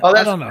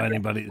 I don't know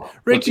anybody.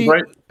 Richie,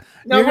 you're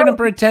going to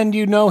pretend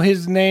you know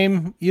his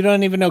name. You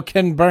don't even know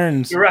Ken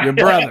Burns, your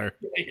brother.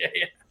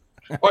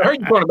 Well, I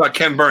heard you talking about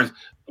Ken Burns.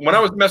 When I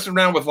was messing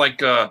around with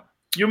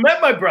you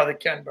met my brother,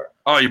 Ken Burns.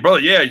 Oh, your brother?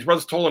 Yeah, your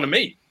brother's taller than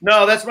me.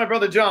 No, that's my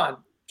brother, John.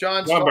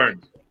 John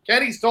Burns.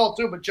 Kenny's tall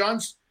too, but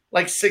John's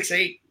like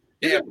 6'8".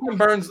 Yeah, Ken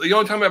Burns. The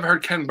only time I've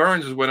heard Ken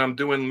Burns is when I'm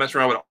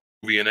messing around with a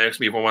movie and they ask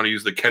me if I want to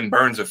use the Ken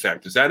Burns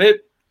effect. Is that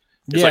it?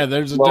 Yeah,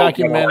 there's a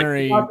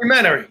documentary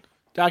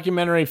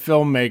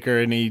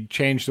filmmaker, and he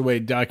changed the way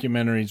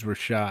documentaries were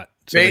shot.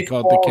 So they call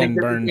it the Ken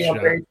Burns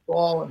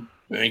show.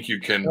 Thank you,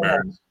 Ken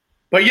Burns.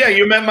 But yeah,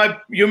 you met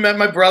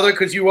my brother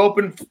because you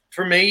opened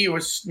for me. You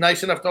was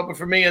nice enough to open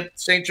for me at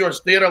St. George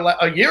Theater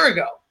a year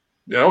ago.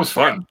 Yeah, that was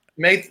fun.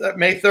 May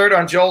 3rd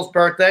on Joel's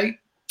birthday.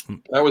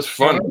 That was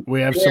fun.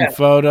 We have some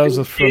photos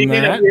from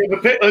that.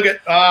 Look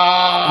at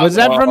was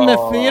that from the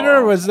theater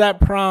or was that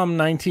prom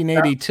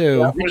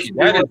 1982?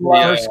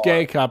 First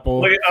gay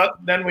couple.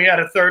 Then we had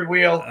a third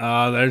wheel.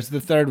 Oh, there's the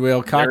third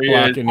wheel cock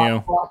blocking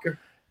you.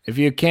 If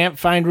you can't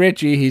find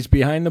Richie, he's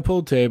behind the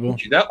pool table.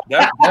 Richie, that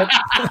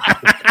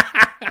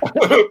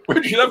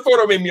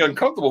photo made me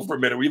uncomfortable for a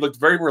minute. We looked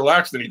very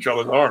relaxed in each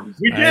other's arms.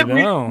 We did.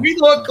 We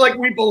looked like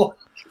we belonged.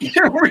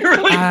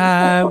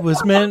 I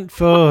was meant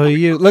for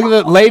you. Look at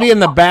the lady in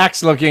the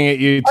back's looking at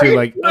you too,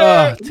 like,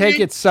 oh, take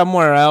it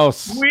somewhere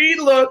else. We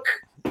look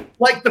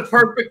like the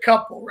perfect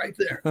couple right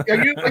there.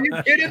 Are you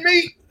kidding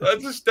me?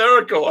 That's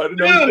hysterical. I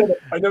never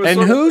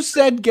and who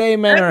said gay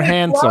men are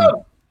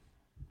handsome?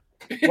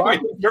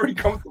 Very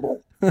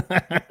comfortable. Supposed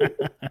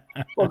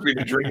to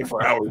be drinking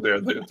for hours there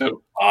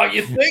too. Oh,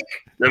 you think?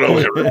 Get over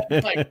here.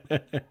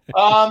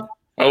 I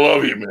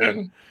love you,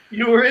 man.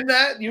 You were in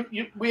that.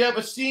 We have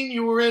a scene.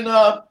 You were in.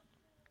 I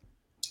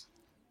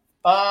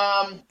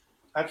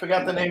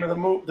forgot the name of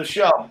the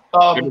show.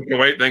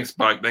 Wait, thanks,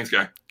 bye. Thanks,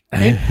 guy.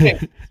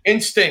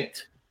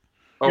 Instinct.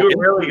 You were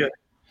really good.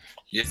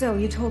 Yeah. So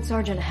you told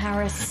Sergeant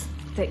Harris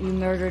that you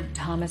murdered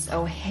Thomas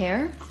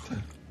O'Hare?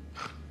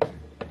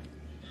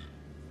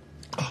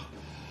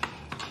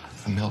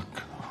 The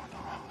milk,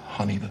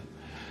 honey, those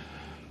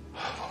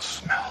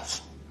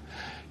smells.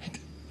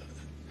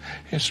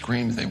 His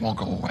screams, they won't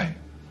go away.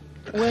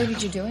 Where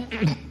did you do it?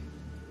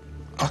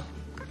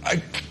 I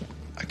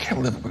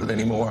can't live with it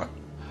anymore.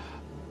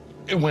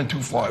 It went too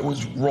far. It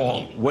was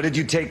wrong. What did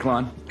you take,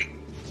 Lon?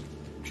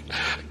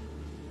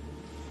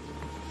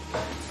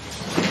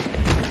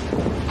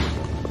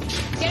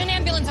 Get an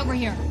ambulance over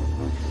here.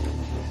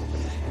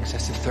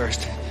 Excessive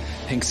thirst,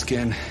 pink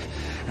skin,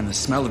 and the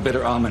smell of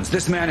bitter almonds.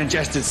 This man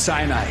ingested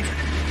cyanide.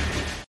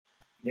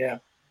 Yeah.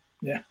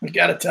 I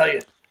got to tell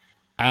you.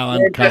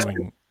 Alan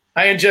Cummings.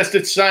 I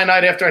ingested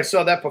cyanide after I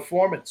saw that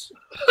performance.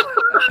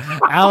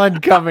 Alan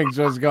Cummings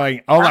was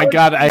going, oh my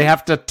God, I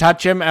have to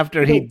touch him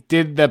after he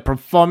did the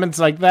performance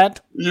like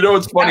that. You know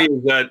what's funny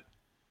is that,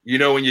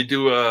 when you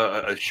do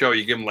a show,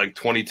 you give them like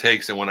 20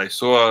 takes. And when I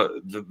saw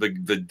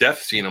the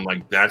death scene, I'm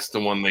like, that's the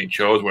one they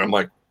chose, where I'm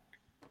like,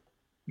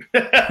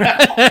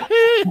 my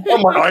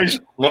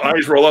eyes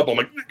roll up. I'm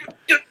like,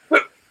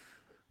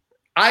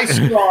 I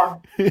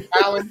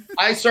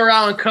saw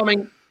Alan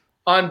Cummings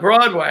on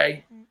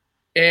Broadway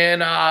in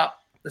the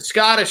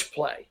Scottish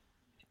play,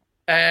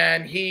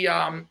 and he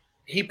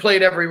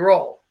played every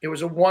role. It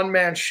was a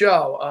one-man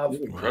show of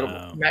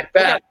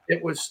Macbeth.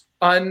 It was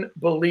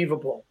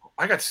unbelievable.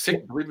 I got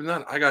sick, believe it or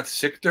not. I got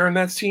sick during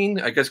that scene,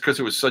 I guess because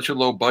it was such a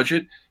low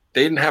budget.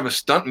 They didn't have a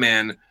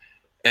stuntman,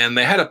 and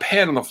they had a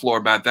pad on the floor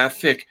about that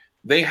thick.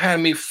 They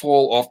had me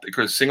fall off,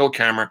 because single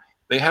camera,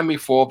 they had me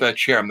fall off that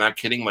chair. I'm not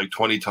kidding, like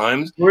 20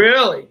 times.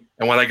 Really?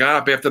 And when I got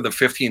up after the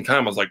 15th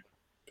time, I was like,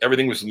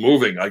 everything was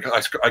moving. I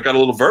got a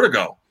little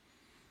vertigo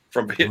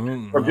from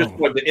just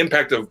like the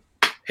impact of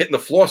hitting the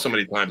floor so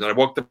many times. And I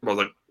woke up, I was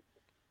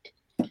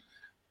like,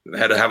 I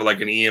had to have like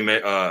an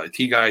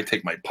EMT guy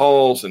take my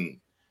pulse, and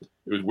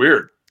it was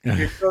weird.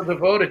 You're so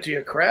devoted to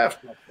your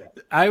craft.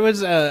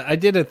 I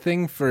did a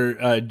thing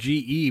for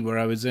GE where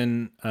I was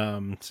in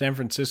San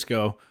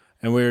Francisco,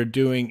 and we were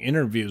doing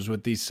interviews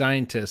with these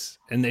scientists,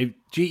 and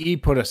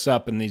GE put us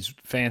up in these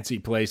fancy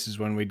places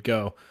when we'd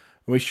go.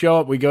 We show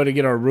up, we go to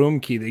get our room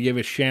key, they give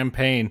us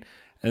champagne,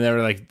 and they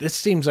were like, this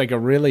seems like a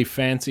really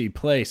fancy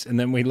place. And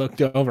then we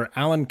looked over,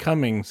 Alan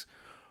Cummings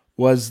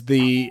was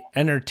the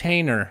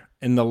entertainer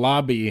in the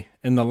lobby,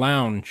 in the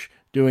lounge,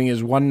 doing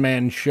his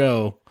one-man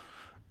show.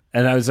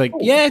 And I was like,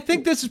 yeah, I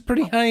think this is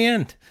pretty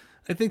high-end.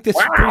 I think this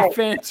is pretty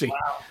fancy.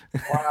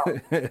 Wow.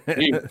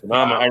 They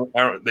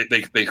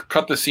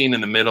cut the scene in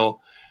the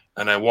middle,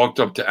 and I walked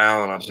up to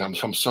Alan. I was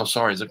like, I'm so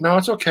sorry. He's like, no,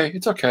 it's okay.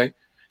 It's okay.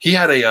 He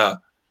had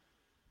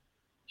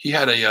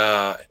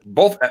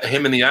both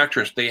him and the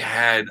actress, they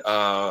had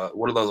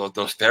what are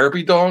those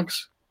therapy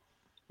dogs?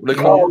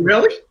 Oh,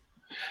 really?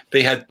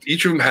 They had,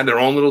 each of them had their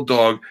own little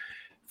dog.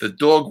 The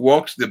dog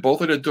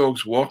both of the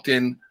dogs walked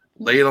in,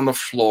 laid on the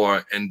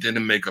floor, and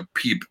didn't make a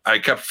peep. I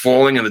kept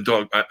falling, and the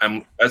dog,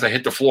 as I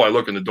hit the floor, I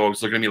look, and the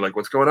dog's looking at me like,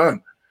 what's going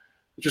on?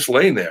 Just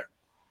laying there.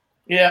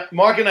 Yeah,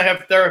 Mark and I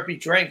have therapy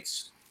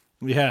drinks.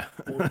 Yeah.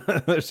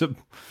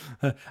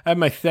 I have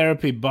my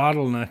therapy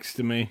bottle next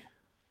to me.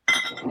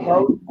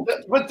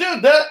 But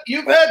dude,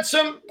 you've done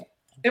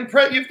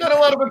a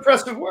lot of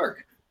impressive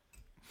work.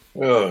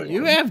 Oh,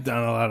 you have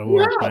done a lot of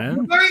work,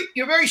 man.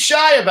 You're very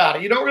shy about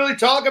it. You don't really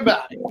talk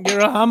about it.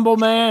 You're a humble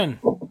man.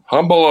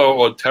 Humble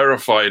or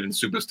terrified and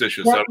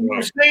superstitious. Well, you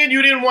were saying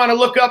you didn't want to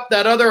look up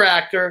that other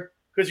actor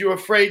because you were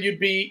afraid you'd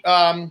be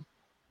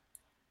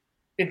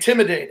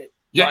intimidated.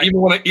 Yeah,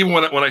 right? even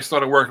when I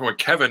started working with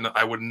Kevin,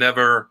 I would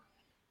never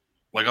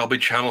like I'll be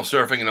channel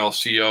surfing and I'll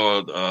see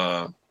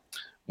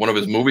one of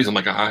his movies. I'm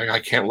like, I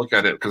can't look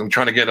at it because I'm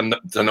trying to get him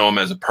to know him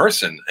as a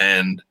person.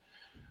 And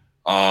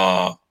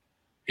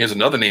here's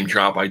another name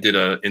drop. I did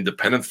an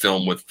independent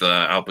film with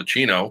Al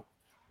Pacino.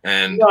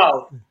 And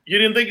no, you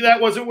didn't think that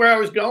wasn't where I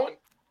was going?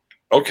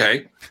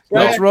 Okay.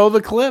 Let's roll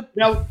the clip.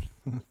 Now,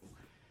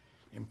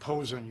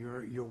 impose on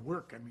your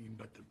work. I mean,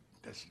 but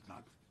that's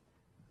not.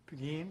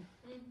 Begin.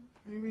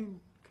 I mean,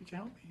 could you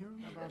help me here?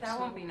 That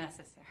won't be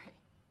necessary.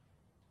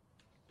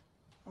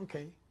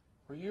 Okay.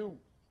 Were you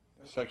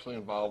sexually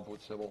involved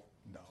with Sybil?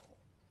 No,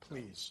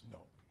 please, no.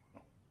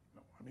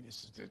 I mean,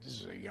 this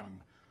is a young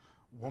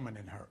woman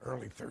in her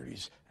early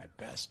 30s at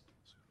best.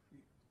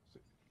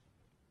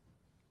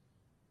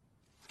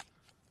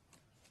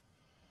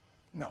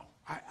 No,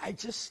 I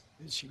just,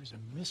 she was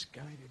a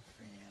misguided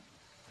fan.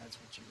 That's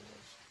what she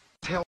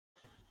was.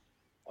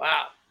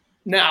 Wow.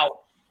 Now,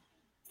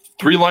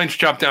 3 lines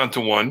chopped down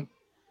to 1.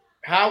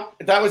 How?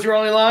 That was your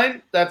only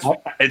line?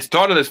 It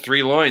started as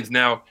 3 lines.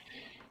 Now,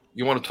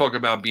 you want to talk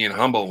about being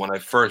humble. When I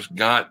first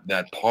got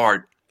that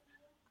part,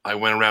 I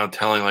went around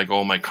telling like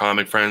all my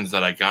comic friends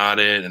that I got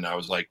it, and I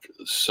was like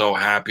so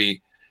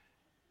happy.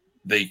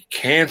 They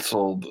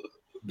canceled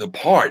the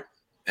part,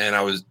 and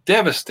I was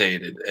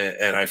devastated,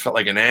 and I felt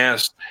like an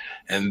ass.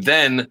 And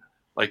then,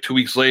 like 2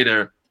 weeks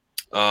later,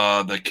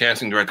 the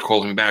casting director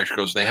calls me back. She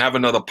goes, "They have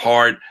another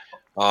part.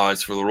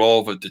 It's for the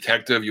role of a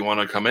detective. You want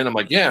to come in?" I'm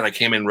like, "Yeah." And I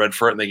came in, read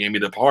for it, and they gave me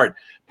the part.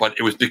 But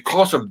it was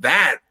because of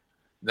that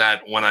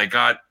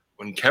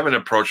when Kevin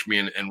approached me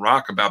and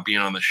Rock about being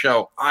on the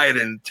show, I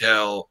didn't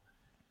tell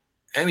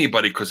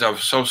anybody because I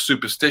was so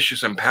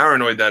superstitious and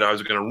paranoid that I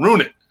was going to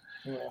ruin it.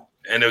 Yeah.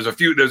 And there's a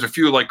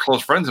few like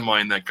close friends of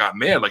mine that got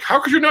mad. Like, how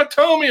could you not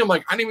tell me? I'm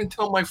like, I didn't even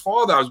tell my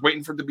father. I was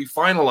waiting for it to be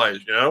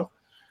finalized, you know?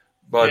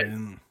 But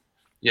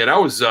yeah,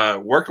 that was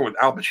working with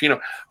Al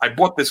Pacino. I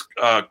bought this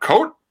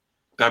coat,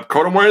 that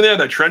coat I'm wearing there,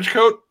 that trench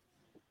coat.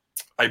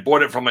 I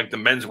bought it from like the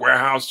Men's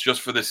Warehouse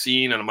just for the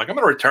scene. And I'm like, I'm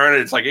going to return it.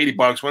 It's like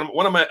 $80.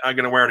 When am I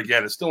going to wear it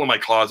again? It's still in my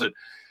closet.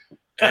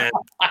 And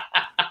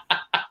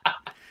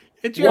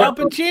it's your Al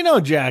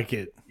Pacino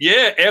jacket.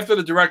 Yeah. After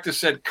the director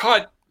said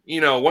cut, you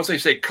know, once they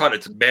say cut,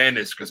 it's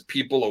madness because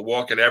people are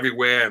walking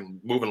everywhere and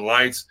moving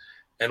lights.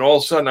 And all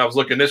of a sudden I was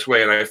looking this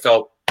way and I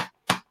felt,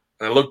 and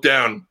I looked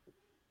down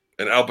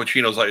and Al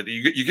Pacino's like,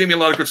 you gave me a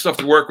lot of good stuff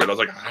to work with. I was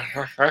like,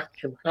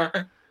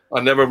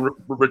 I'll never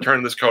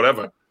return this coat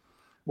ever.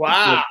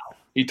 Wow.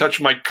 He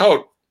touched my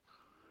coat.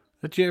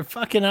 That's your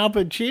fucking Al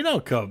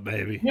Pacino coat,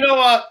 baby. You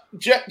know,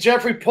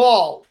 Jeffrey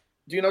Paul.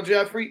 Do you know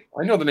Jeffrey?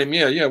 I know the name.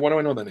 Yeah. Why do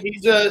I know that name?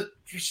 He's a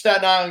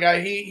Staten Island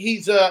guy.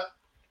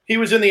 He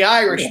was in The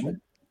Irishman.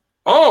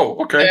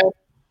 Oh, okay.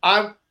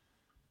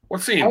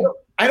 What scene?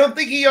 I don't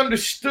think he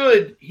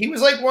understood. He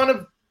was like one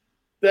of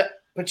the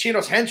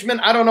Pacino's henchmen.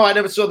 I don't know. I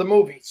never saw the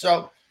movie,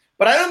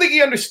 but I don't think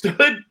he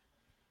understood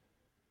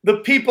the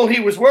people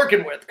he was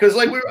working with because,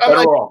 like,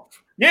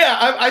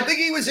 I think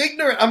he was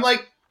ignorant. I'm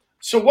like,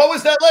 so what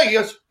was that like? He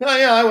goes, "Oh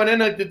yeah, I went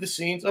in, I did the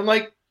scenes." I'm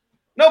like,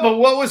 "No, but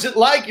what was it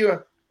like?"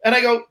 And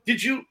I go,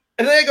 "Did you?"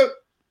 And then I go,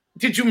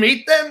 "Did you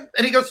meet them?"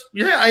 And he goes,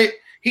 "Yeah."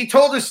 He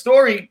told a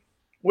story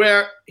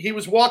where he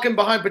was walking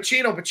behind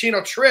Pacino.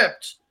 Pacino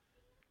tripped,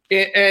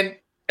 and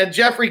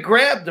Jeffrey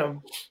grabbed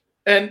him,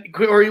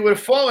 or he would have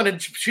fallen. And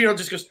Pacino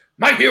just goes,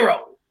 "My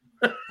hero."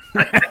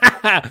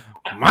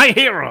 My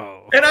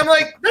hero. And I'm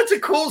like, that's a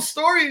cool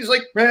story. He's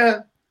like,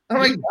 man. I'm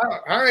like,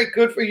 all right,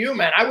 good for you,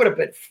 man. I would have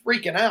been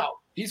freaking out.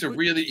 He was a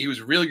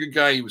really good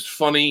guy. He was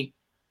funny.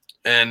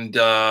 And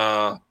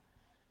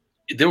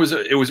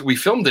we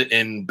filmed it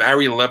in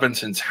Barry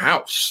Levinson's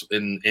house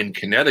in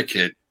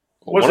Connecticut.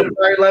 Was it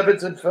Barry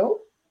Levinson film?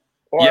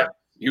 Yeah.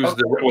 He was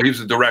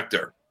the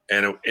director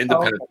and an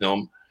independent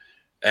film.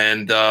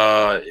 And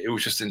it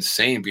was just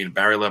insane being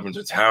Barry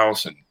Levinson's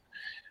house. And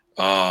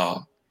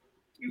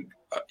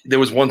there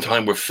was one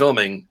time we're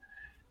filming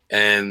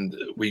and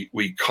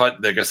we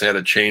cut. I guess they had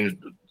to change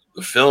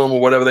the film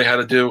or whatever they had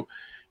to do.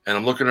 And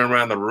I'm looking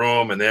around the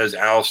room and there's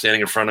Al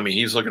standing in front of me.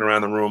 He's looking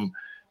around the room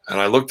and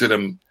I looked at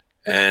him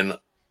and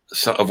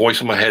a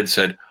voice in my head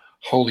said,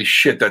 "Holy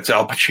shit, that's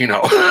Al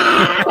Pacino."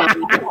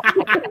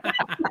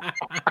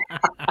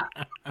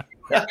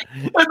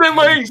 And then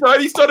my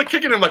anxiety started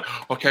kicking in. Like,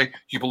 okay,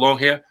 you belong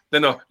here.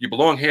 Then no, you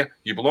belong here.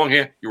 You belong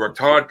here. You worked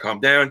hard. Calm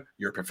down.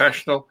 You're a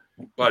professional.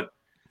 But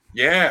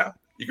yeah,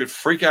 you could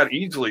freak out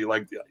easily.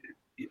 Like,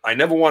 I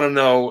never want to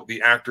know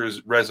the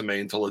actor's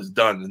resume until it's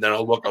done, and then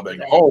I'll look. I'll be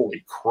like,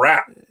 holy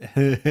crap!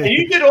 And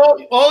you did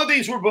all of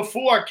these were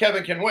before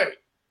Kevin Can Wait.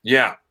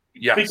 Yeah.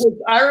 Yes. Because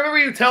I remember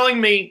you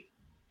telling me.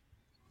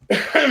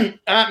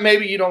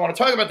 Maybe you don't want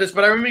to talk about this,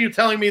 but I remember you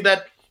telling me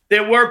that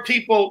there were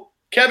people.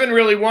 Kevin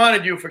really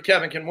wanted you for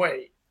Kevin Can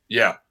Wait.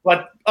 Yeah.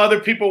 But other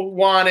people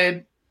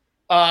wanted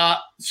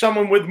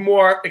someone with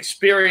more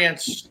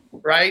experience,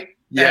 right?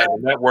 Yeah, the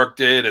network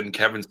did, and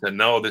Kevin said,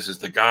 "No, this is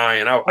the guy."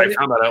 And I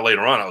found that out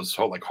later on. I was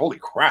so like, "Holy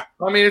crap!"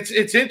 I mean,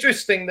 it's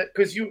interesting that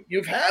because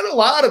you've had a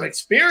lot of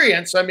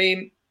experience. I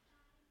mean,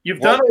 you've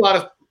done a lot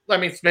of. I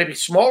mean, maybe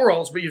small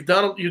roles, but you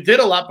did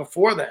a lot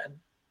before then.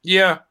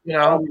 Yeah, you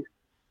know.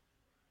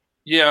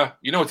 Yeah,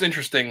 you know, it's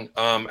interesting.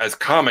 As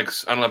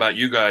comics, I don't know about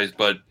you guys,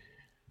 but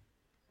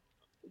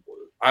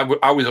I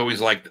was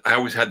always like, I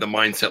always had the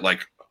mindset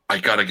like, I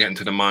got to get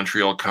into the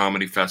Montreal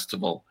Comedy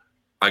Festival.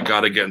 I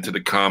got to get into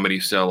the Comedy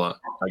Cellar.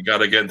 I got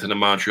to get into the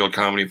Montreal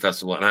Comedy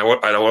Festival. And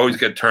I'd always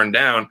get turned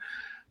down.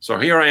 So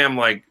here I am,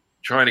 like,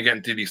 trying to get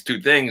into these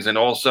two things. And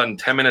all of a sudden,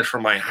 10 minutes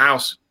from my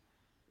house,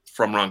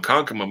 from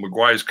Ronkonkoma,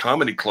 McGuire's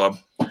Comedy Club,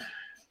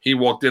 he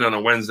walked in on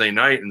a Wednesday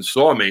night and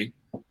saw me.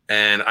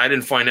 And I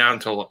didn't find out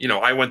until, you know,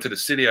 I went to the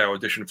city. I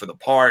auditioned for the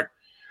part.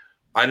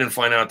 I didn't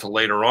find out until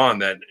later on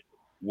that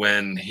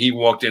when he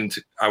walked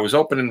into, I was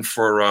opening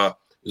for, it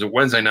was a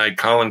Wednesday night.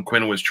 Colin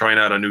Quinn was trying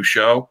out a new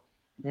show.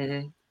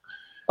 Mm-hmm.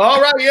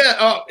 Oh, right, yeah.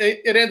 Oh,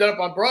 it ended up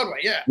on Broadway,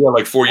 yeah. Yeah,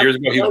 like 4 years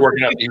ago, he was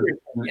working out. He was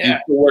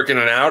still working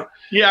it out.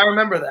 Yeah, I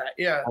remember that.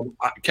 Yeah.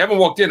 Kevin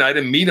walked in. I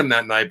didn't meet him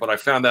that night, but I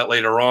found out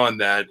later on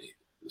that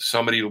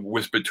somebody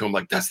whispered to him,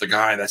 like, "That's the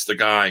guy. That's the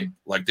guy."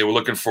 Like they were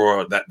looking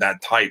for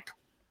that type,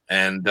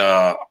 and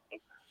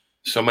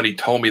somebody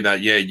told me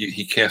that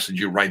he casted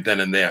you right then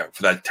and there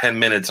for that 10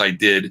 minutes I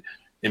did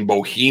in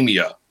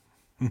Bohemia.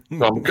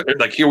 So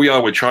like here we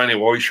are, we're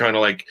always trying to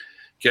like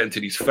get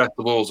into these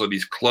festivals or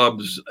these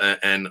clubs,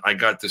 and I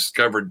got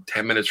discovered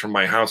 10 minutes from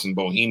my house in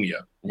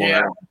Bohemia.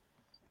 Yeah.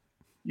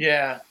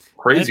 Yeah.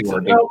 Crazy.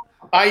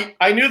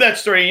 I knew that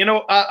story. You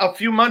know, a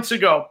few months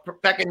ago,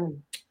 back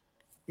in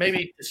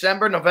maybe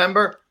December,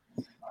 November,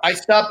 I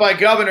stopped by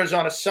Governor's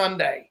on a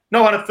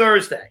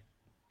Thursday.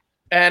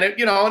 And,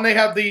 and they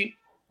have the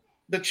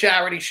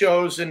charity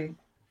shows and,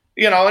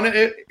 and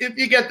if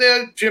you get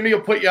there, Jimmy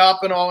will put you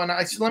up and all. And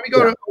I said, let me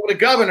go to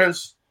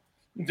Governor's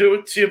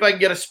and see if I can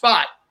get a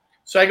spot.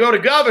 So I go to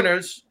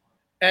Governor's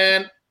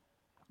and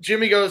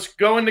Jimmy goes,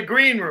 go in the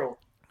green room.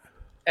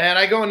 And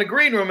I go in the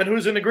green room, and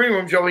who's in the green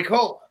room? Joey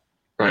Cola.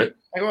 Right.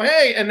 I go,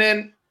 hey. And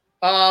then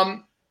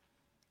I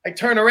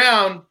turn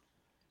around,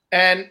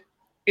 and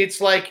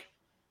it's like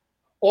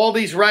all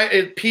these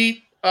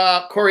Pete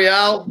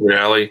Coriel.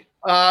 Really?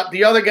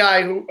 The other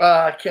guy who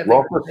can't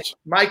think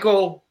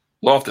Michael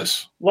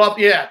Loftus.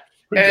 Yeah.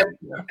 And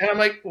I'm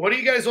like, what are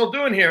you guys all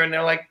doing here? And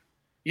they're like,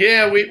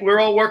 yeah, we're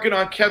all working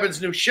on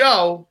Kevin's new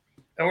show,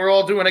 and we're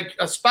all doing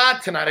a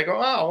spot tonight. I go,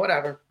 oh,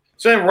 whatever.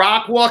 So then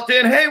Rock walked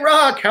in. Hey,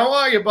 Rock, how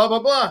are you? Blah, blah,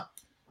 blah.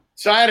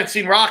 So I hadn't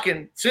seen Rock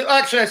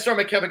actually, I saw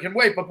him at Kevin Can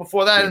Wait, but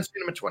before that, I hadn't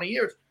seen him in 20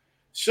 years.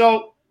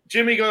 So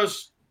Jimmy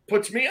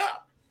puts me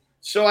up.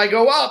 So I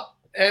go up,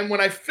 and when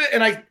I fit,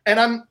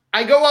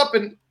 I go up,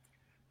 and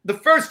the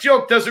first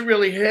joke doesn't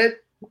really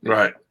hit.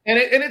 Right. And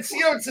it's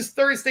it's this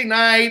Thursday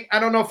night. I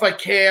don't know if I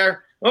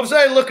care. All of a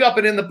sudden I look up,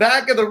 and in the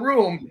back of the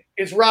room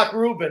is Rock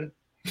Rubin.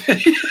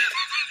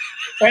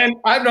 And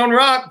I've known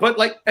Rock, but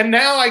and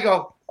now I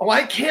go, oh,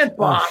 I can't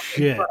bomb. Oh,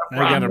 shit. I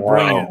got to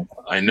bring it.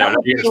 I know.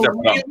 That was a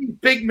really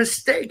big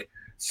mistake.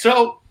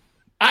 So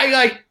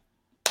I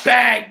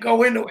bang,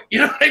 go into it. You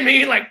know what I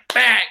mean? Like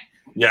bang.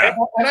 Yeah.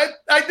 And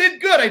I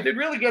did good. I did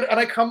really good. And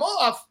I come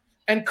off,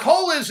 and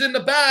Cola's in the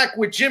back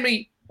with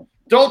Jimmy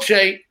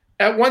Dolce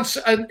at once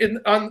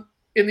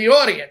in the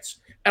audience.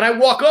 And I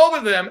walk over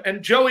to them,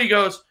 and Joey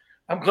goes,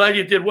 I'm glad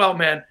you did well,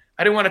 man.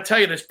 I didn't want to tell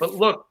you this, but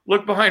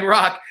look behind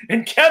Rock,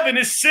 and Kevin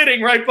is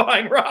sitting right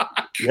behind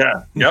Rock.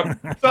 Yeah, yep.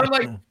 So I'm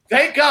like,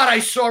 thank God I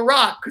saw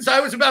Rock, because I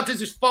was about to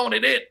just phone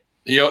it in.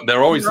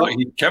 They're always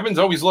Kevin's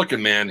always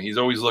looking, man. He's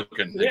always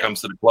looking. When it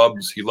comes to the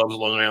clubs, he loves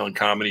Long Island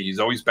comedy. He's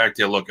always back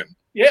there looking.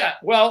 Yeah,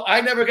 well, I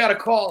never got a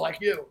call like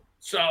you.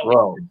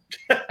 So,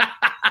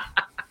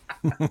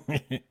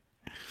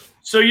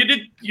 so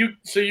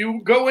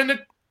you go into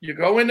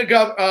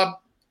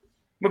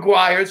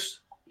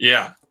McGuire's.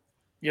 Yeah.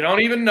 You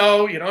don't even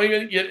know.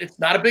 It's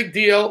not a big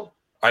deal.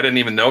 I didn't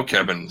even know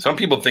Kevin. Some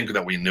people think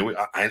that we knew.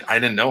 I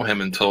didn't know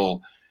him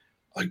until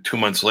like 2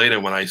 months later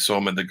when I saw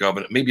him at the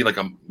Governor. Maybe not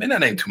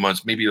 2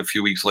 months, maybe a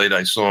few weeks later,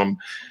 I saw him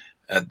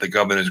at the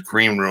Governor's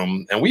Green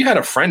Room. And we had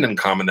a friend in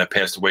common that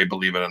passed away,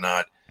 believe it or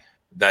not,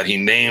 that he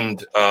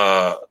named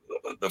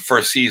the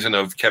first season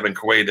of Kevin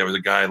Quaid. There was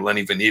a guy,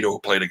 Lenny Venito, who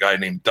played a guy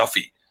named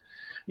Duffy.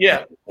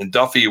 Yeah. And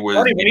Duffy was...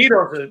 Lenny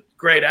Venito's a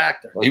great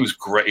actor. He was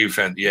great.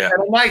 Yeah.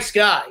 And a nice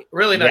guy.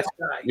 Really nice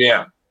guy.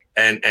 Yeah.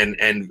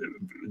 And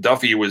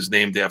Duffy was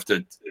named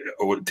after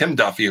Tim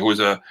Duffy, who was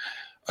a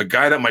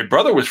guy that my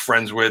brother was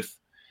friends with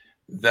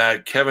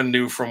that Kevin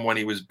knew from when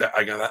he was...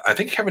 I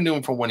think Kevin knew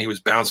him from when he was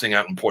bouncing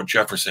out in Port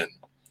Jefferson.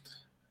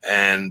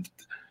 And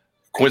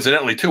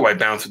coincidentally, too, I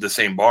bounced at the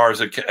same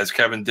bars as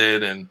Kevin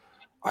did, and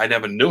I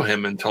never knew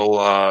him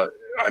until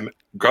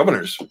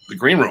Governor's, the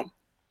Green Room.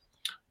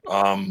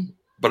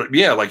 But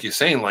yeah, like you're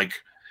saying, like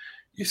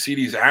you see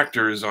these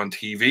actors on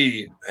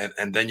TV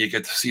and then you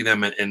get to see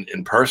them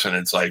in person.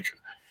 It's like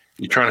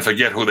you're trying to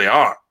forget who they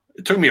are.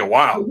 It took me a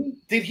while.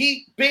 Did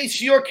he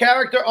base your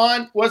character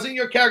on, wasn't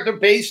your character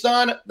based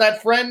on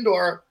that friend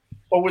or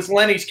was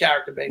Lenny's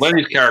character based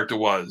Lenny's character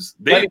was.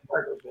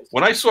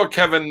 When I saw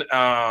Kevin,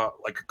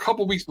 like a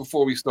couple weeks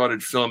before we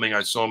started filming,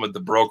 I saw him at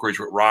the brokerage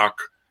with Rock.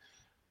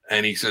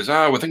 And he says,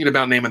 we're thinking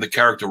about naming the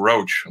character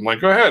Roach. I'm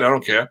like, go ahead. I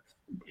don't care.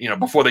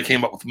 Before they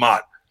came up with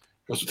Mott.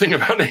 I was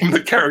thinking about naming the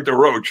character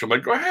Roach. I'm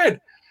like, go ahead.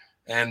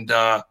 And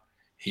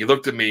he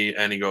looked at me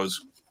and he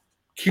goes,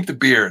 "Keep the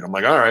beard." I'm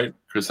like, "All right,"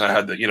 because I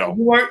had the,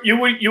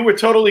 You were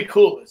totally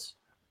clueless.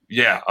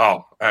 Yeah.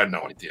 Oh, I had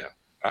no idea.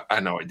 I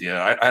had no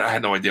idea. I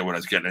had no idea what I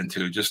was getting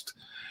into. Just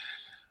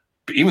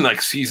even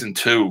like season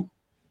 2,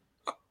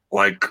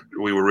 like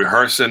we were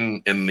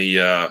rehearsing in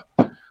the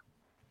what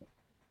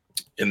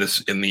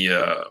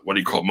do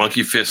you call it?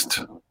 Monkey Fist,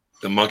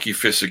 the Monkey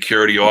Fist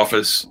security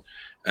office,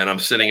 and I'm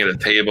sitting at a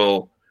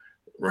table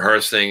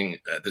rehearsing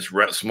at this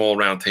small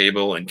round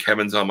table, and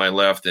Kevin's on my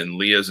left and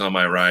Leah's on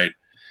my right.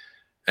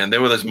 And there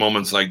were those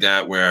moments like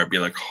that where I'd be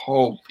like,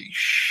 "Holy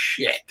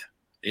shit."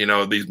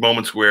 These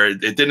moments where it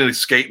didn't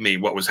escape me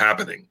what was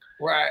happening.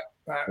 Right.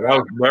 I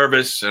was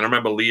nervous, and I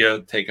remember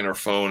Leah taking her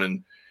phone,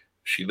 and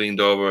she leaned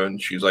over,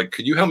 and she's like,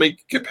 "Could you help me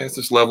get past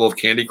this level of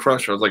Candy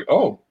Crush?" I was like,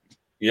 "Oh,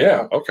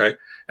 yeah, okay."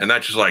 And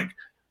that just like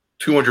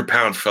 200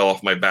 pounds fell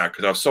off my back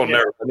because I was so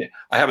nervous. I mean,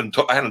 I hadn't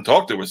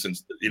talked to her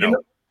since,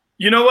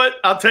 You know what?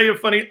 I'll tell you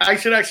funny. I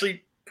should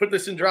actually put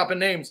this in dropping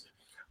names.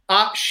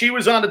 She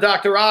was on the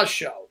Dr. Oz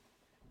show,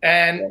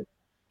 and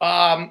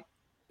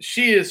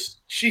she's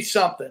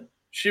something.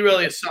 She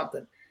really is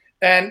something.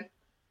 And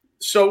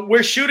so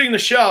we're shooting the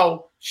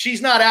show.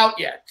 She's not out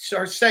yet. So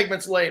her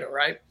segment's later,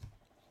 right?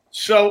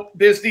 So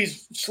there's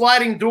these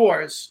sliding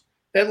doors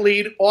that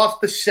lead off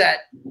the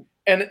set.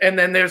 And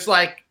then there's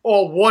like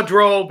all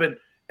wardrobe and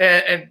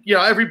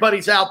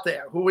everybody's out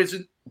there who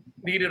isn't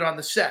needed on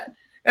the set.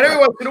 And every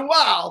once in a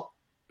while,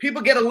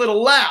 people get a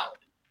little loud.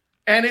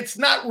 And it's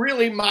not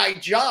really my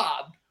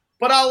job,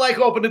 but I'll like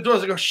open the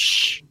doors and go,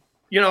 shh,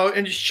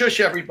 and just shush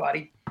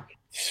everybody.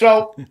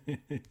 So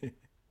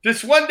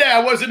this one day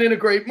I wasn't in a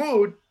great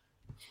mood.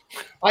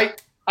 I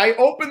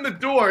open the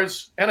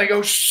doors and I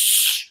go,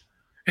 shh.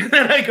 And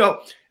then I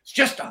go, "It's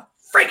just a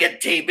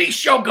friggin' TV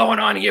show going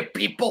on here,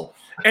 people."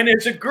 And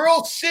there's a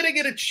girl sitting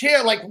in a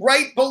chair like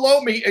right below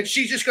me, and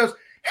she just goes,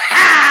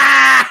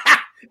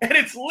 "Ha!" And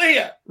it's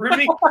Leah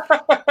Remini.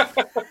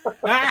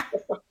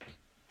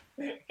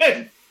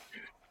 And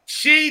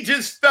she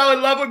just fell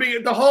in love with me.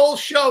 The whole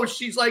show,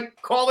 she's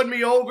like calling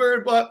me over,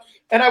 and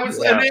and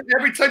then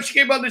every time she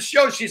came on the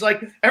show, she's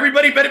like,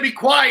 "Everybody better be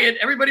quiet.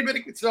 Everybody better."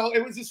 So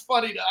it was just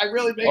funny. I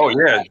really made. Oh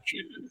yeah,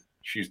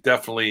 she's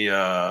definitely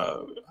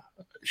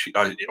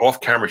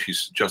off camera.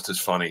 She's just as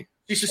funny.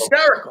 She's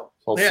hysterical.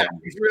 Funny.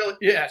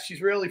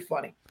 She's really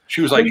funny.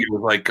 She was like, it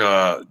was like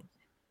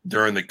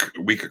during the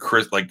week of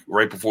Christmas, like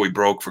right before we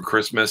broke for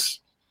Christmas,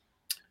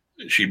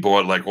 she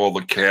bought like all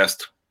the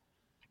cast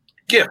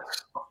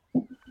gifts.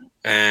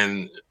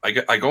 And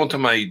I go into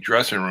my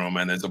dressing room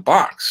and there's a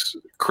box,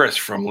 Chris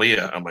from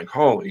Leah. I'm like,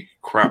 holy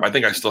crap. I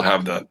think I still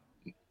have the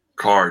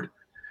card.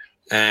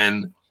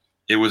 And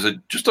it was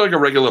just like a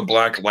regular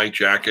black light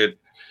jacket.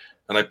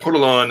 And I put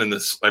it on and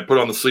I put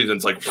it on the sleeves and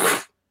it's like,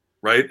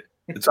 right?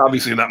 It's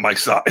obviously not my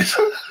size.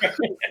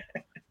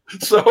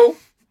 So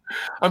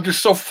I'm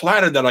just so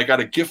flattered that I got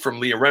a gift from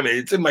Leah Remini.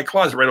 It's in my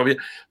closet right over here.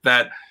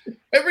 That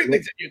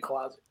everything's in your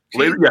closet.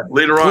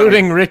 Later on.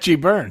 Including Richie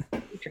Byrne.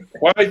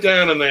 Right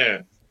down in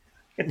there.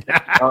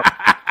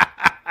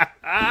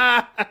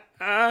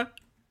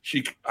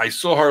 I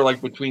saw her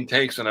like between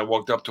takes and I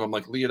walked up to her. I'm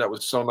like, "Leah, that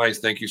was so nice.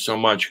 Thank you so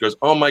much." She goes,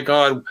 "Oh my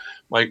God,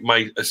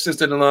 my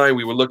assistant and I,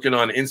 we were looking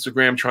on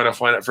Instagram trying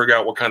to figure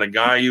out what kind of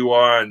guy you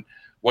are and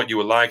what you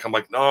would like." I'm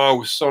like, "No, it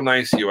was so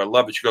nice of you. I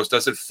love it." She goes,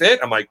 "Does it fit?"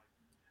 I'm like,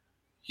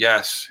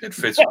 "Yes, it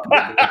fits."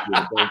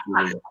 Thank you,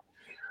 Leah.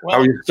 Well, I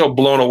was so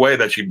blown away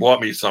that she bought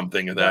me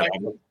something and that.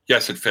 Like,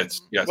 yes, it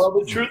fits. Yes. Well,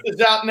 the truth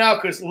is out now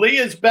because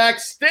Leah's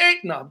backstage.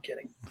 No, I'm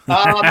kidding.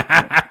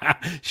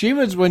 She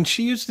was when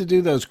she used to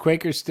do those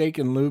Quaker Steak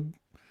and Lube,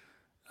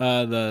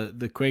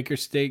 the Quaker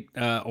Steak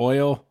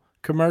oil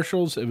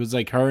commercials. It was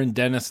like her and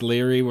Dennis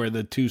Leary were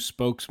the two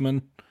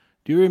spokesmen.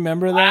 Do you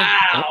remember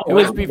that? Wow. It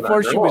was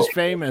before she was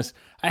famous.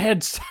 I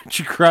had such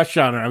a crush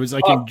on her. I was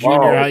like in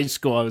junior high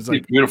school. I was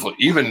like, beautiful.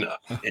 Even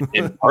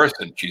in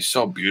person, she's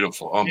so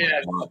beautiful. Oh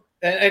my God.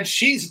 And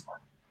she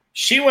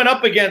went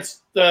up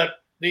against the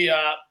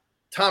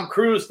Tom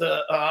Cruise,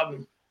 the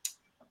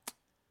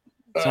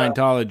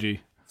Scientology.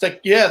 It's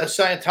like, yeah, the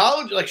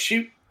Scientology. Like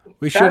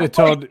we should have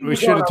told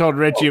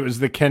Richie it was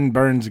the Ken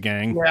Burns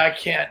gang. Yeah, I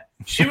can't.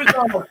 She was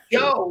on the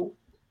show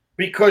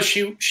because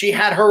she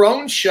had her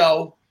own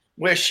show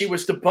where she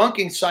was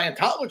debunking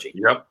Scientology.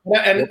 Yep.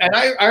 And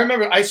I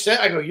remember I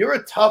go, you're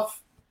a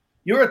tough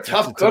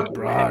cook.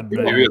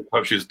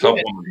 She's a tough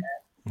woman.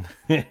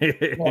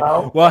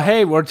 Well,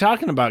 hey, we're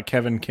talking about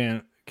Kevin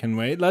Can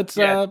Wait. Let's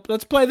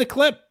play the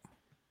clip.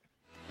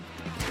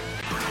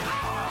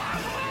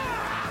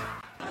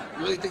 You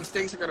really think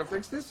Steaks are gonna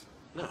fix this?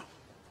 No.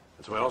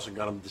 That's why I also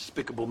got him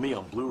Despicable Me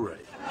on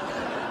Blu-ray.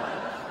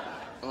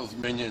 Those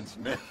minions,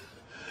 man.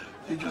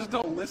 They just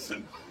don't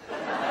listen.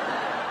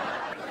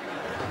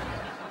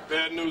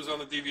 Bad news on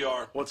the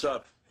DVR. What's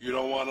up? You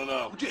don't want to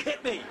know. Would you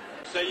hit me?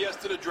 Say Yes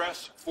to the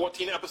Dress,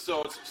 14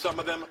 episodes, some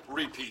of them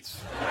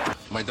repeats.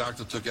 My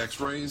doctor took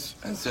x-rays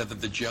and said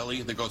that the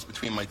jelly that goes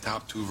between my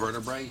top 2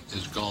 vertebrae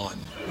is gone.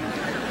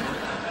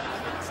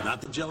 It's not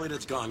the jelly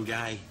that's gone,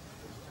 guy.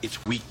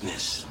 It's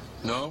weakness.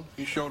 No,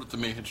 he showed it to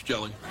me. It's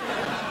jelly.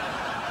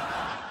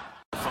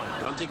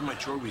 take my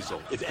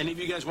chorizo. If any of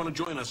you guys want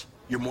to join us,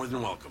 you're more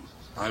than welcome.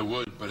 I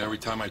would, but every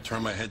time I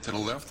turn my head to the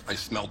left, I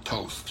smell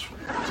toast.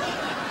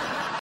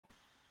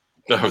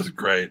 That was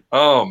great.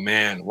 Oh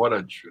man, what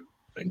a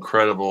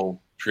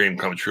incredible dream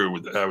come true.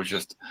 That was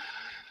just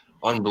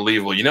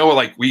unbelievable. You know,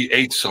 like we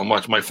ate so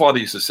much. My father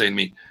used to say to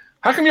me,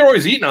 "How come you're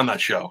always eating on that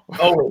show?"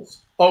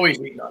 Always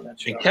eating on that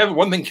show. And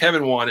one thing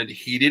Kevin wanted,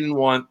 he didn't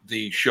want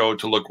the show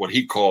to look what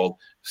he called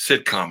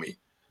sitcom-y.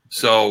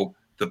 So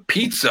the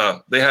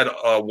pizza, they had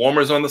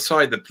warmers on the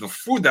side. The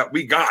food that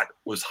we got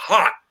was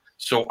hot.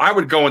 So I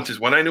would go into,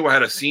 when I knew I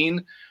had a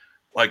scene,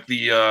 like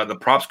the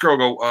props girl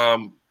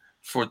go,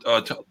 for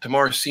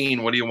tomorrow's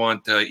scene, what do you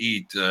want to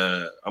eat?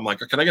 I'm like,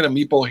 can I get a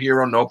meatball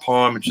hero, no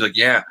parm? And she's like,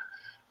 yeah.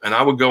 And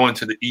I would go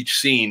into each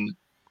scene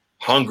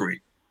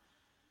hungry.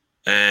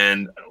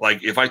 And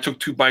like, if I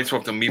took 2 bites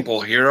off the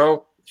meatball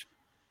hero,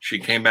 she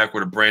came back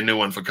with a brand new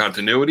one for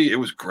continuity. It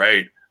was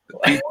great.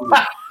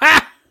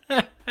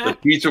 The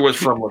pizza was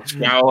from La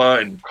Scala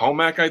and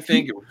Comac, I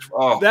think. It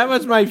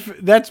was,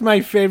 that's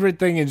my favorite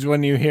thing is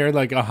when you hear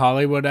like a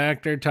Hollywood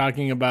actor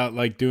talking about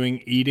like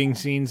doing eating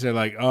scenes. They're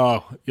like,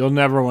 "Oh, you'll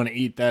never want to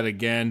eat that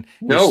again."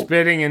 You're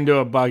spitting into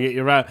a bucket.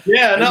 You're right.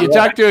 Yeah. No, you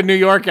talk to a New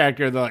York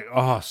actor, they're like,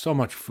 "Oh, so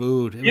much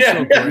food. It was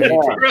so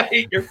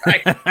great." You're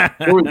right.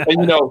 You're right.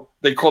 And you know,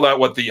 they call that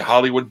what the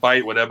Hollywood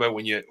bite, whatever.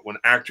 When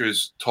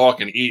actors talk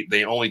and eat,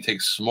 they only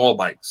take small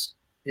bites.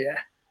 Yeah.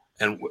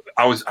 And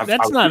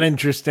that's not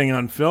interesting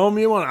on film.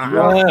 You want?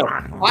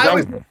 I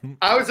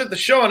was at the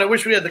show, and I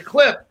wish we had the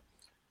clip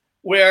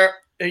where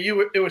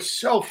it was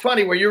so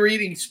funny where you were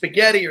eating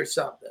spaghetti or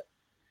something.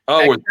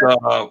 Oh,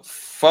 it's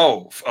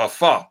pho.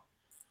 Pho,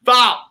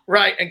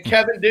 right? And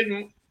Kevin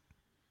didn't.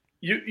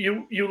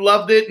 You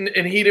loved it,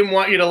 and he didn't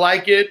want you to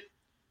like it,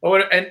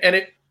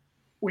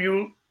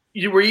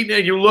 you were eating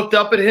it. You looked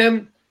up at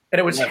him, and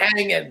it was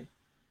hanging.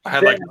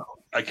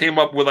 I came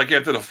up with like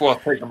after the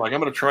 4th take, I'm like, I'm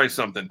gonna try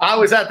something. I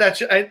was at that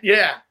show,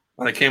 yeah.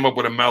 And I came up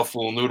with a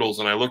mouthful of noodles,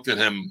 and I looked at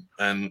him,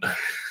 and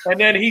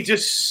then he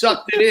just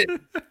sucked it in.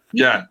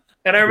 Yeah.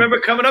 And I remember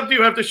coming up to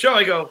you after the show.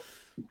 I go,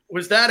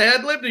 "Was that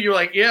ad-libbed?" And you're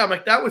like, "Yeah." I'm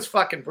like, "That was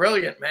fucking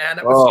brilliant, man."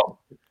 It was,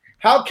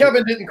 how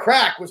Kevin didn't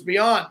crack was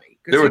beyond me.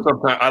 There was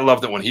sometimes I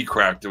loved it when he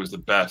cracked. It was the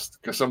best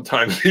because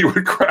sometimes he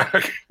would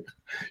crack.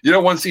 You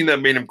know, one scene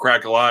that made him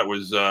crack a lot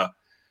was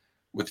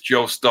with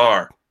Joe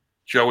Starr.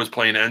 Joe was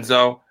playing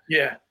Enzo.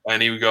 Yeah.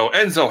 And he would go,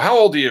 "Enzo, how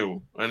old are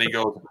you?" And he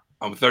goes,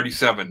 "I'm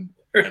 37.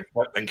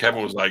 And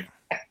Kevin was like,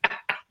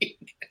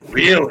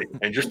 "Really?"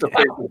 And just the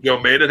face that Joe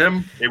made at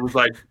him, it was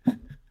like,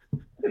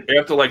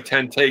 after like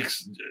 10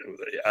 takes,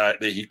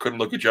 he couldn't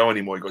look at Joe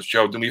anymore. He goes,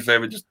 "Joe, do me a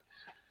favor, just,"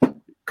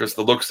 because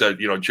the look said,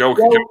 Joe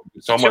can do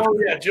so much.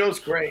 Yeah, Joe's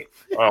great.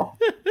 Oh,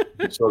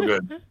 it's so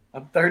good.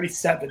 I'm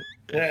 37.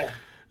 Yeah.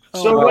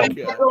 So what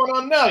you got going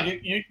on now?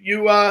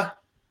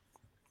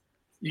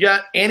 You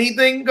got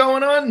anything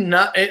going on?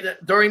 Not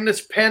during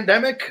this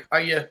pandemic?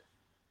 Are you?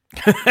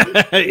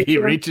 He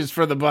reaches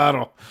for the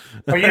bottle.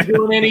 Are you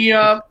doing any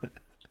of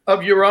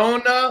your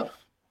own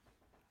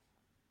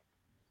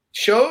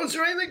shows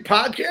or anything?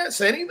 Podcasts?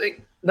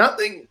 Anything?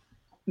 Nothing.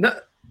 No.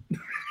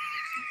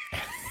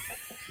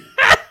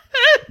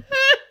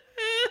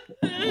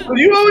 Well,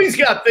 you always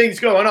got things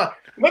going on.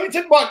 Let me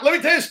tell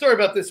you a story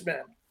about this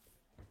man.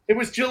 It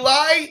was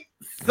July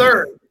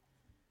 3rd.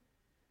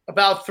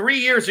 About 3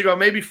 years ago,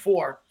 maybe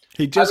 4.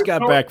 He just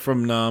got back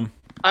from Nam.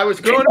 I was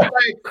going to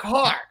buy a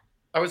car.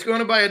 I was going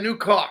to buy a new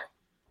car.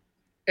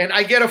 And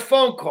I get a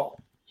phone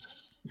call.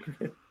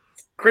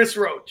 Chris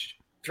Roach.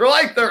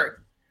 July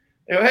 3rd.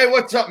 I go, "Hey,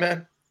 what's up,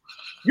 man?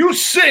 You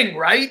sing,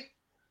 right?"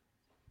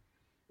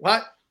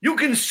 "What? You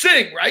can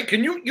sing, right?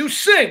 Can you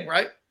sing,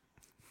 right?"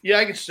 "Yeah,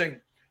 I can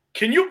sing."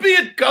 "Can you be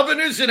at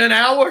Governor's in an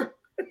hour?"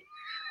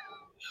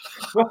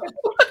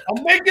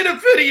 "I'm making a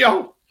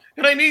video,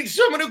 and I need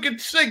someone who can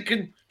sing.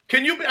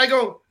 Can you be?" I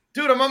go,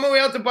 "Dude, I'm on my way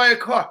out to buy a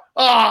car."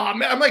 "Oh,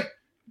 man." I'm like,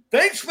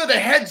 "Thanks for the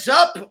heads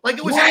up." Like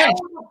it was an hour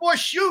before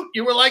shoot.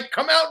 You were like,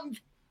 "Come out,"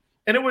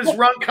 and it was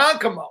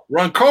Ronkonkoma.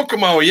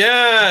 Ronkonkoma,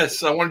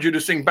 yes. I wanted you to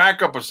sing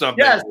backup or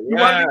something. Yes,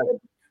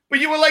 but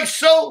you were like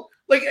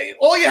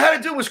all you had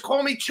to do was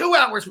call me 2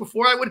 hours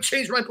before I would have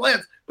changed my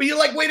plans. But you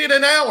like waited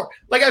an hour.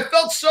 Like I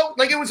felt so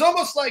like it was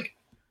almost like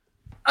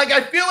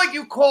I feel like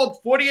you called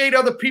 48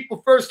 other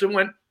people first and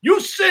went, "You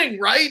sing,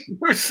 right?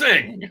 You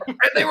sing." And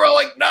they were all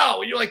like,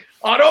 "No." And you're like,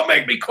 "Oh, don't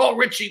make me call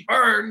Richie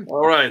Byrne."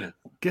 All right.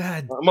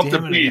 God, I'm up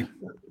to beat.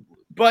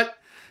 But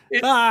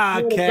it's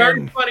a Ken.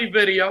 very funny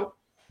video.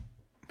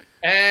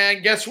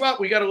 And guess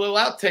what? We got a little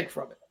outtake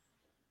from it.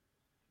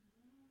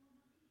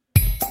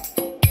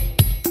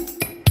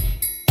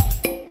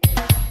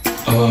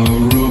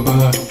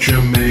 Aruba,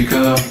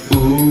 Jamaica,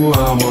 ooh,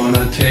 I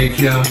wanna take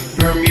ya.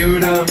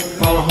 Bermuda,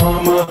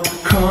 Bahama,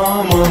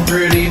 come on,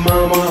 pretty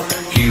mama.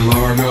 Key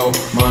Largo,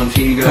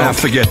 Montego. Ah,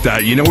 forget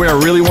that. You know where I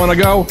really want to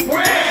go?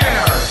 Where?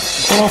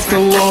 Off the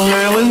Long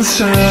Island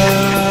Sound.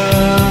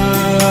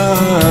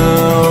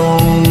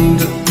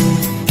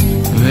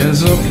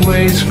 There's a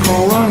place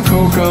called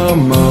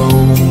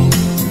Ronkonkoma.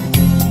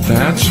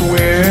 That's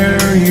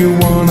where you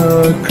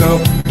wanna go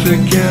to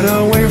get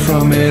away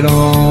from it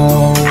all.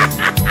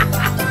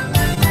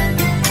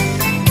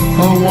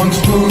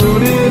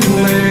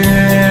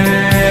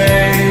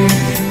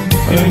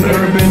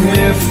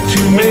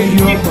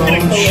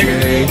 telephone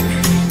shake.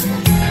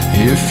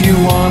 If you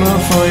wanna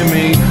find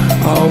me,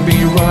 I'll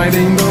be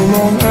riding the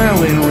Long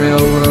Island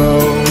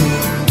Railroad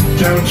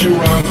down to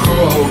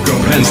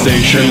Rockaway, Penn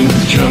Station,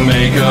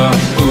 Jamaica.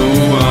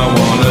 Ooh, I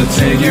wanna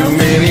take you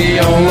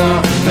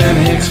Mineola,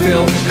 then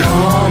Hicksville.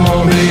 Come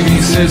on,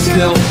 baby, sit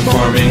still.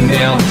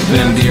 Farmingdale,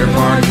 then Deer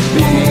Park.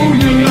 Ooh,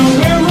 you know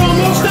we're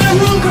almost at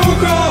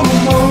Rococo.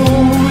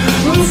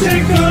 We'll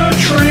take the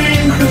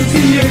train, 'cause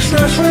the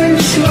expressway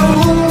is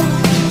slow.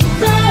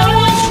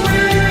 That's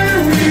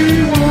where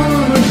we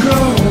wanna go.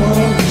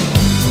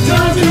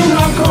 Down to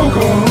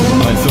Rococo.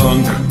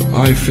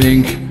 I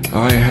think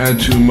I had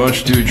too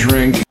much to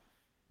drink.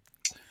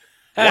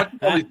 Watching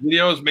all these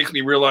videos makes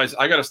me realize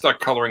I got to start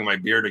coloring my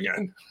beard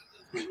again.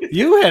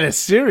 You had a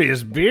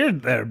serious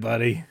beard there,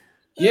 buddy.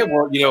 Yeah,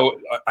 well, you know,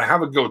 I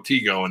have a goatee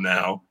going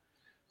now.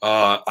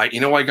 I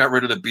got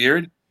rid of the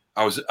beard.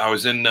 I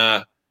was in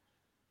the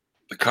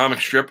comic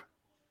strip,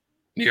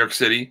 New York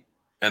City,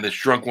 and this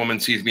drunk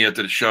woman sees me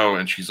after the show,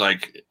 and she's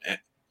like,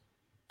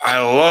 "I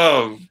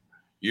love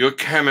your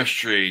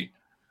chemistry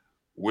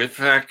with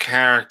that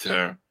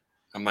character."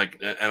 I'm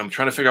like, and I'm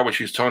trying to figure out what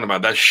she's talking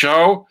about. That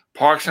show,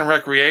 Parks and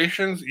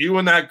Recreations, you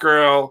and that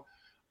girl,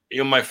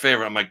 you're my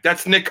favorite. I'm like,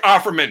 that's Nick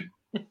Offerman.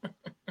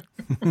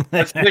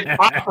 That's Nick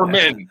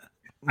Offerman.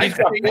 He's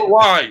got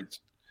 4 eyes.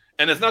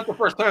 And it's not the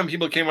first time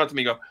people came up to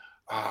me and go,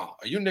 "Oh,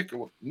 are you Nick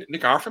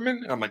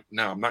Offerman?" I'm like,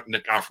 "No, I'm not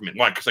Nick Offerman."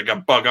 Why? Because I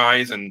got bug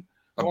eyes and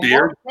a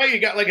beard. Right, you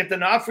got like a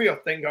D'Onofrio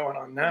thing going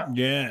on now.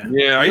 Yeah.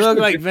 Yeah. You look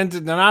like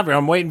Vincent D'Onofrio.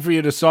 I'm waiting for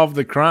you to solve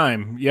the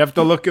crime. You have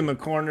to look in the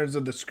corners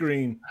of the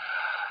screen.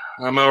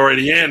 I'm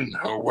already in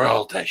a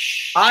world of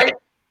shit.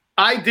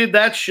 I did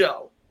that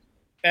show,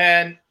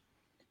 and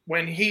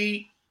when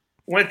he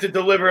went to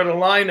deliver the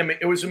line to me,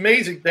 it was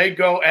amazing. They'd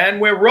go,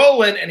 "And we're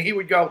rolling," and he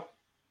would go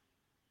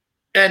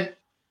and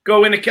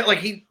go in like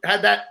he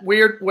had that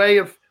weird way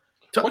of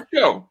what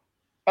show?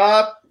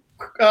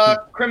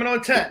 Criminal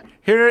Intent.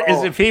 Here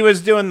is if he was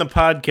doing the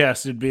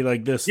podcast, it'd be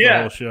like this the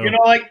whole show. You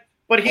know, like,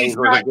 but he's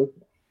not.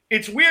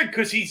 It's weird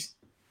because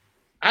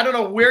I don't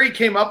know where he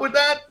came up with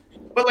that,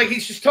 but like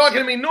he's just talking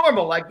to me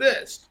normal like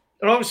this,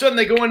 and all of a sudden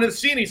they go into the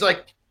scene. He's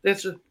like,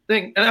 "That's a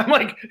thing," and I'm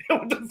like,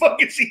 "What the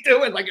fuck is he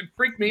doing?" Like it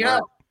freaked me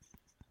out.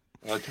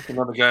 I took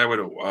another guy with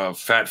a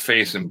fat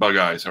face and bug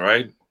eyes. All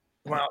right.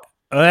 Wow.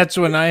 That's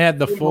when I had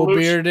the full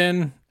beard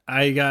in.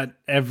 I got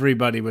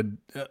everybody with.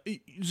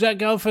 Is that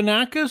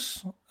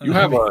Galifianakis? You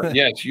have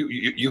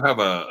you have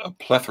a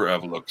plethora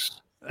of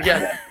looks.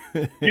 Yeah.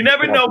 You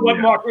never know what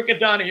Mark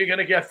Riccadonna you're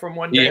gonna get from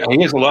one day. Yeah,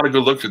 he has a lot of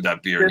good looks with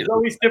that beard. There's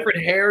always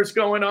different hairs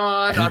going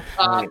on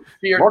top.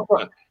 Beard.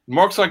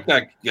 Mark's like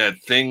that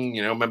thing,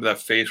 you know. Remember that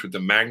face with the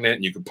magnet,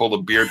 and you can pull the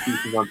beard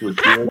pieces onto his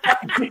beard.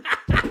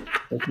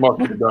 That's Mark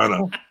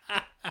Riccadonna.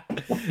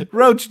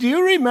 Roach, do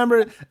you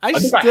remember? I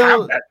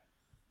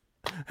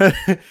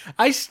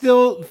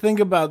still think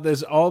about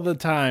this all the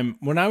time.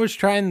 When I was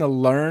trying to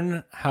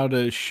learn how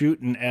to shoot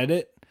and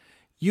edit,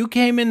 you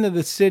came into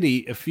the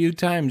city a few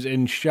times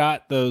and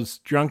shot those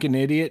Drunken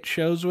Idiot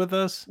shows with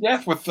us.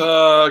 Yeah, with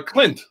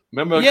Clint.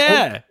 Remember?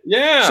 Yeah. Clint?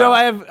 Yeah. So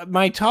I have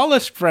my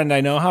tallest friend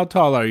I know. How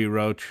tall are you,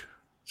 Roach?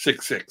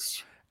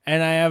 6'6".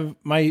 And I have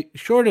my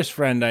shortest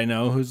friend I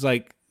know who's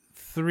like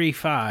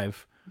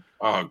 3'5".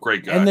 Oh,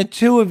 great guy. And the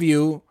two of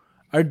you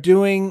are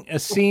doing a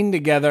scene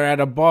together at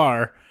a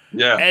bar.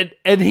 Yeah.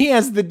 And he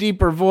has the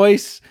deeper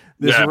voice,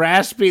 this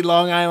raspy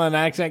Long Island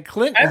accent.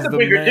 Clint is the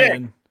bigger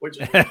man. dick, which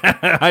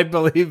I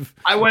believe.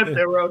 I went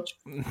there, Roach.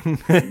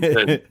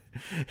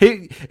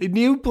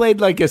 You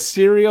played like a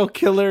serial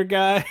killer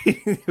guy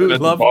who at the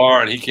loved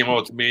bar, and he came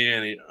over to me,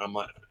 and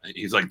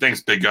he's like,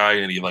 "Thanks, big guy,"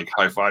 and he like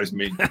high fives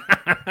me.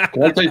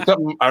 Can I tell you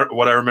something?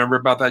 What I remember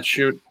about that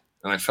shoot,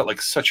 and I felt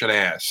like such an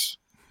ass.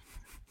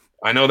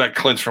 I know that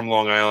Clint's from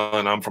Long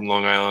Island. I'm from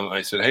Long Island.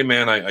 I said, "Hey,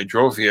 man, I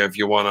drove here. If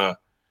you wanna,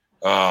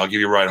 I'll give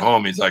you a ride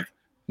home." He's like,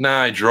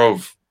 "Nah, I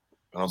drove,"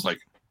 and I was like,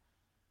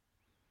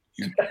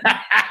 "You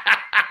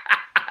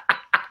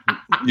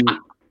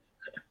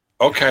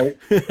okay,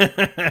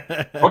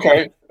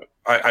 okay."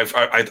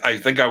 I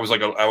think I was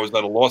I was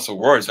at a loss of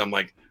words. I'm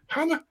like,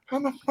 how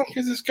the fuck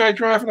is this guy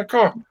driving a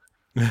car?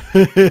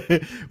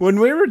 When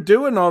we were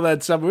doing all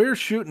that stuff, we were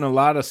shooting a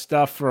lot of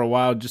stuff for a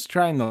while, just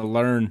trying to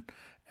learn.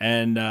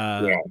 And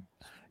I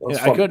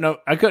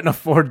couldn't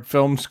afford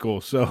film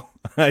school, so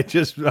I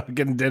just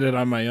fucking did it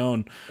on my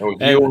own. Oh,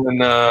 you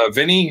and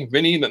Vinny,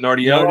 the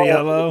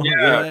Nardiello.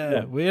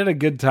 Yeah, we had a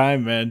good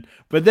time, man.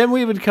 But then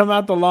we would come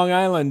out to Long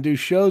Island, do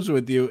shows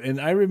with you,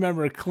 and I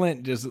remember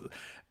Clint just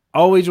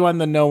always wanted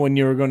to know when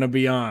you were going to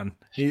be on.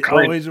 He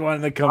always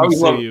wanted to come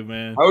see you,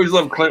 man. I always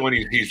love Clint when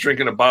he's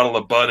drinking a bottle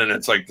of Bud and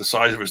it's like the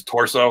size of his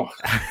torso.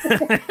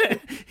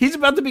 He's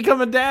about to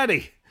become a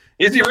daddy.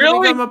 Is he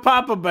really? I'm a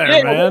Papa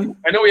Bear, man.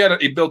 I know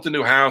he built a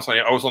new house. I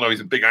also know he's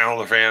a big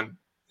Islander fan.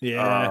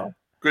 Yeah.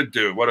 Good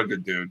dude. What a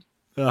good dude.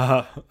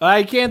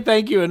 I can't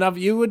thank you enough.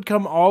 You would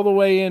come all the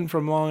way in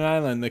from Long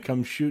Island to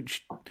come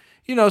shoot,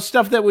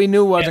 stuff that we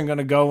knew wasn't going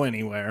to go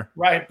anywhere.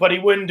 Right, but he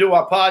wouldn't do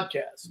our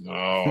podcast.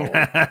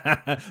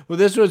 No. Well,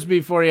 this was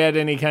before he had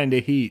any kind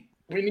of heat.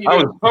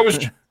 I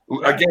was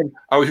Again,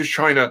 I was just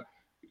trying to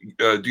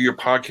do your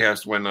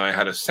podcast when I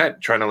had a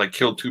set, trying to like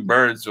kill two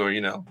birds, or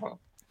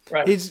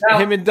Right. He's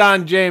him and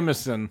Don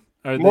Jameson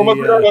are It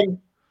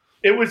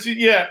was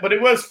but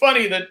it was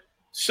funny that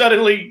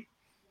suddenly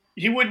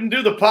he wouldn't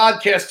do the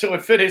podcast till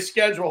it fit his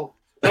schedule.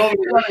 All of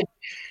a sudden,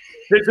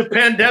 there's a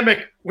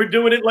pandemic. We're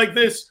doing it like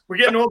this. We're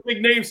getting all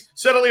big names.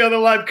 Suddenly on the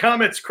live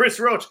comments, Chris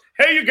Roach.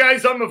 Hey, you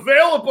guys, I'm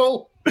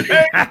available.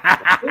 Hey,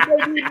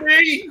 you need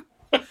me.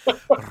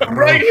 I'm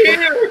right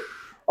here.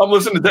 I'm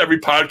listening to every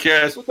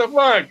podcast. What the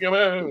fuck?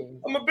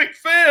 I'm a big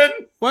fan.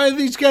 Why are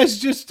these guys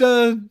just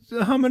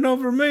humming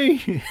over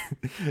me?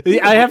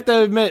 I have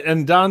to admit,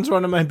 and Don's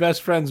one of my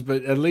best friends,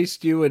 but at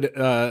least you would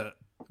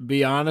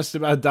be honest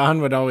about.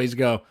 Don would always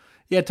go,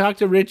 yeah, talk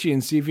to Richie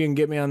and see if you can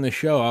get me on the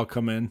show. I'll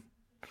come in.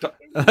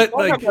 Let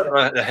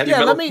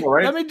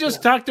me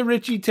just talk to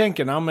Richie Tink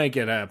and I'll make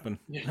it happen.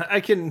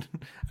 I can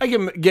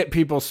get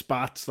people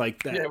spots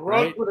like that. Yeah,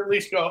 Roach right? would at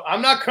least go,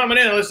 I'm not coming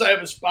in unless I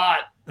have a spot.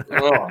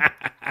 From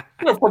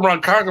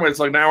Ronkonkoma, it's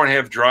like an hour and a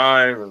half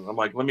drive, and I'm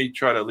like, let me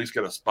try to at least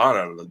get a spot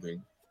out of the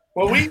thing.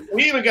 Well, we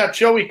even got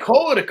Joey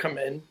Cola to come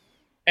in,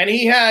 and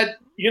he had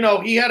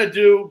to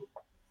do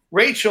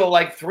Rachel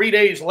like 3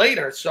 days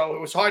later, so it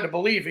was hard to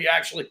believe he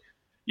actually.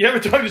 You ever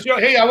talk to Joe?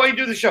 Hey, I want you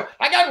to do the show.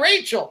 I got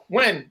Rachel.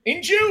 When?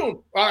 In June.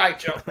 All right,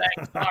 Joe.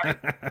 Thanks. All right.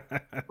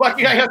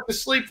 Lucky I have to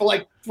sleep for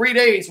like 3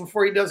 days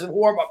before he does a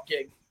warm-up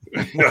gig.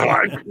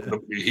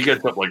 He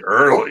gets up like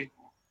early.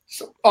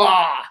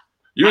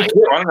 You I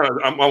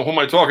don't know. Who am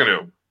I talking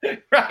to?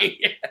 Right.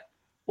 Yeah.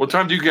 What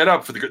time do you get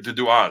up to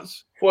do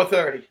Oz?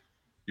 4:30.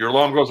 Your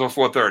alarm goes at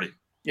 4:30.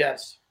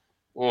 Yes.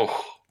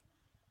 Oh,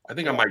 I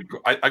think I might.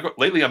 I go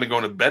lately. I've been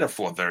going to bed at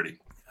 4:30.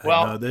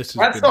 Well, that's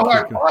the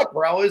hard part,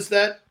 bro. Is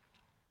that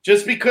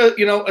just because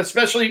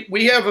especially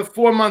we have a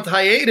 4-month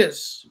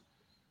hiatus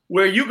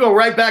where you go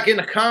right back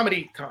into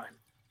comedy time.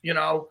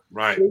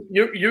 Right.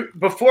 You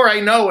before I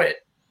know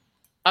it,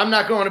 I'm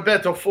not going to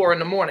bed till 4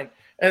 a.m,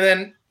 and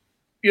then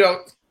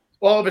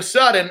all of a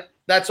sudden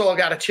that's all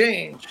got to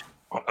change.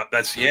 So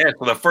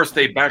the first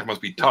day back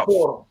must be tough.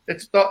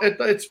 It's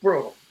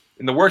brutal.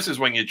 And the worst is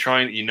when you're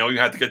trying, you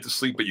have to get to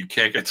sleep, but you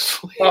can't get to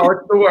sleep. Oh,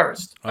 it's the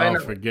worst. Oh,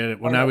 forget it.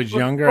 When I was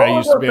younger, I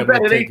used to be able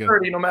to take at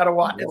 8:30 no matter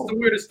what. It's the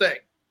weirdest thing.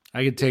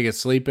 I could take a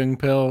sleeping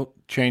pill,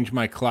 change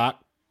my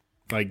clock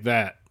like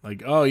that.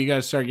 Like, oh, you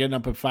guys start getting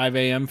up at 5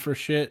 a.m. for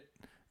shit?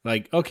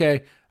 Like,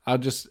 okay, I'll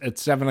just, at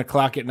 7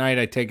 o'clock at night,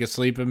 I take a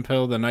sleeping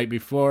pill the night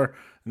before,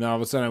 and then all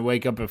of a sudden I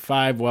wake up at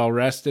 5 well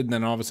rested, and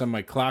then all of a sudden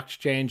my clock's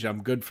changed.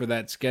 I'm good for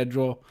that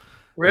schedule.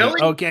 Really?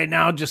 Like, okay,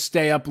 now I'll just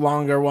stay up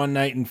longer one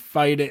night and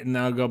fight it, and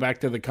then I'll go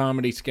back to the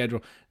comedy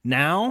schedule.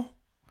 Now,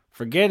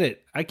 forget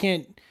it. I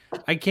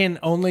can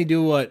only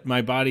do what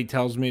my body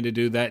tells me to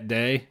do that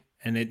day,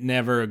 and it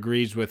never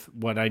agrees with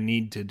what I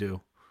need to do.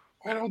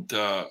 I don't.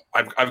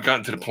 I've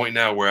gotten to the point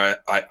now where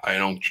I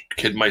don't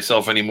kid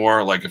myself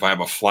anymore. Like if I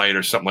have a flight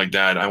or something like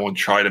that, I won't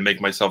try to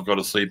make myself go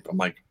to sleep. I'm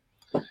like,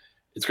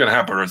 it's going to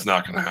happen or it's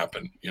not going to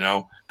happen.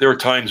 There were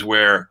times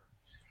where,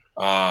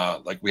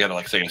 like we had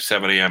say a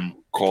 7 a.m.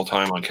 call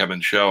time on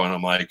Kevin's show, and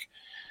I'm like,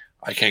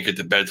 I can't get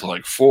to bed till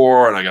like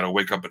 4, and I got to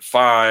wake up at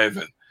 5,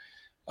 and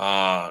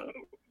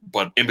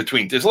but in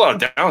between, there's a lot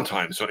of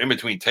downtime. So in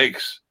between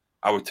takes,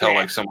 I would tell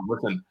like someone,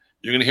 listen,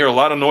 you're going to hear a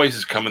lot of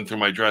noises coming through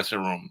my dressing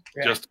room.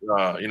 Yeah. Just,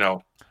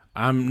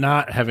 I'm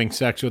not having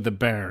sex with a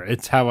bear.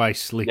 It's how I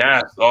sleep.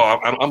 Yes. Oh,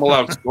 I'm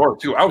allowed to snore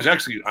too. I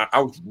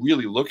was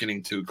really looking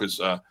into, because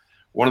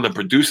one of the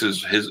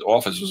producers, his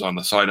office was on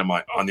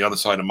the other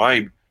side of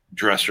my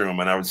dressing room.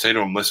 And I would say to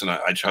him, listen,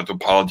 I just have to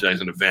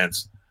apologize in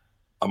advance.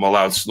 I'm a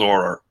loud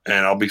snorer,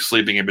 and I'll be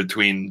sleeping in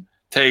between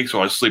takes,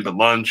 or I sleep at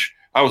lunch.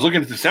 I was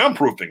looking into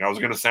soundproofing. I was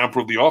going to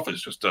soundproof the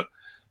office just to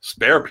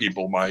spare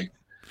people my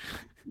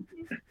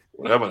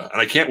whatever.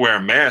 And I can't wear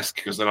a mask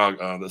because then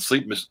the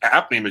sleep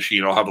apnea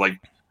machine, I'll have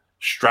like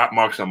strap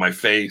marks on my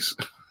face.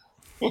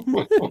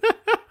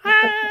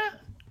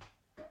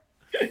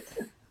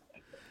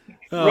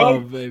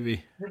 Oh,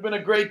 baby. You've been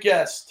a great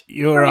guest.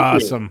 You're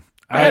awesome.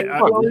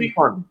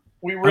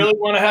 We really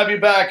want to have you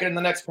back in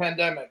the next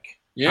pandemic.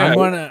 Yeah, I'm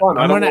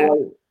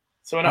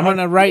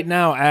gonna right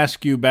now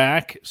ask you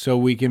back so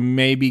we can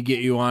maybe get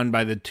you on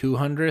by the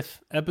 200th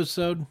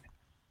episode.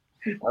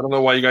 I don't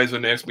know why you guys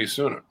didn't ask me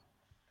sooner.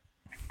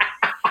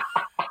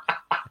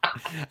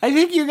 I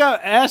think you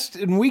got asked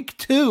in week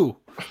 2.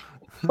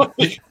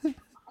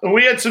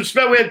 We had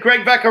we had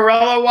Greg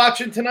Vaccarello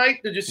watching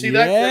tonight. Did you see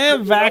that? Yeah,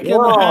 back in the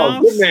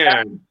house. Good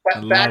man.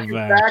 Back.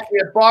 We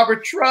had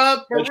Barbara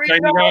Trump,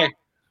 Maria.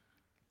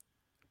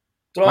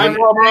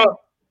 Barbara.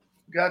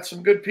 Got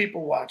some good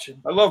people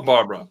watching. I love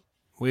Barbara.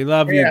 We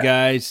love you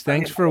guys.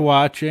 Thanks for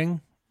watching.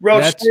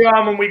 Roach, stay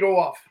on when we go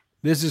off.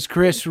 This is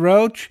Chris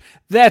Roach.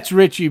 That's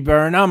Richie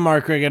Byrne. I'm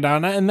Mark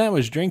Rigodonna, and that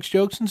was Drinks,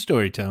 Jokes, and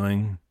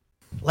Storytelling.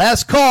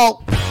 Last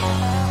call.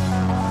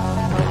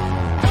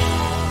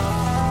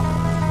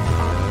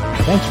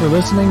 Thanks for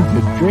listening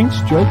to Drinks,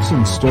 Jokes,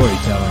 and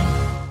Storytelling.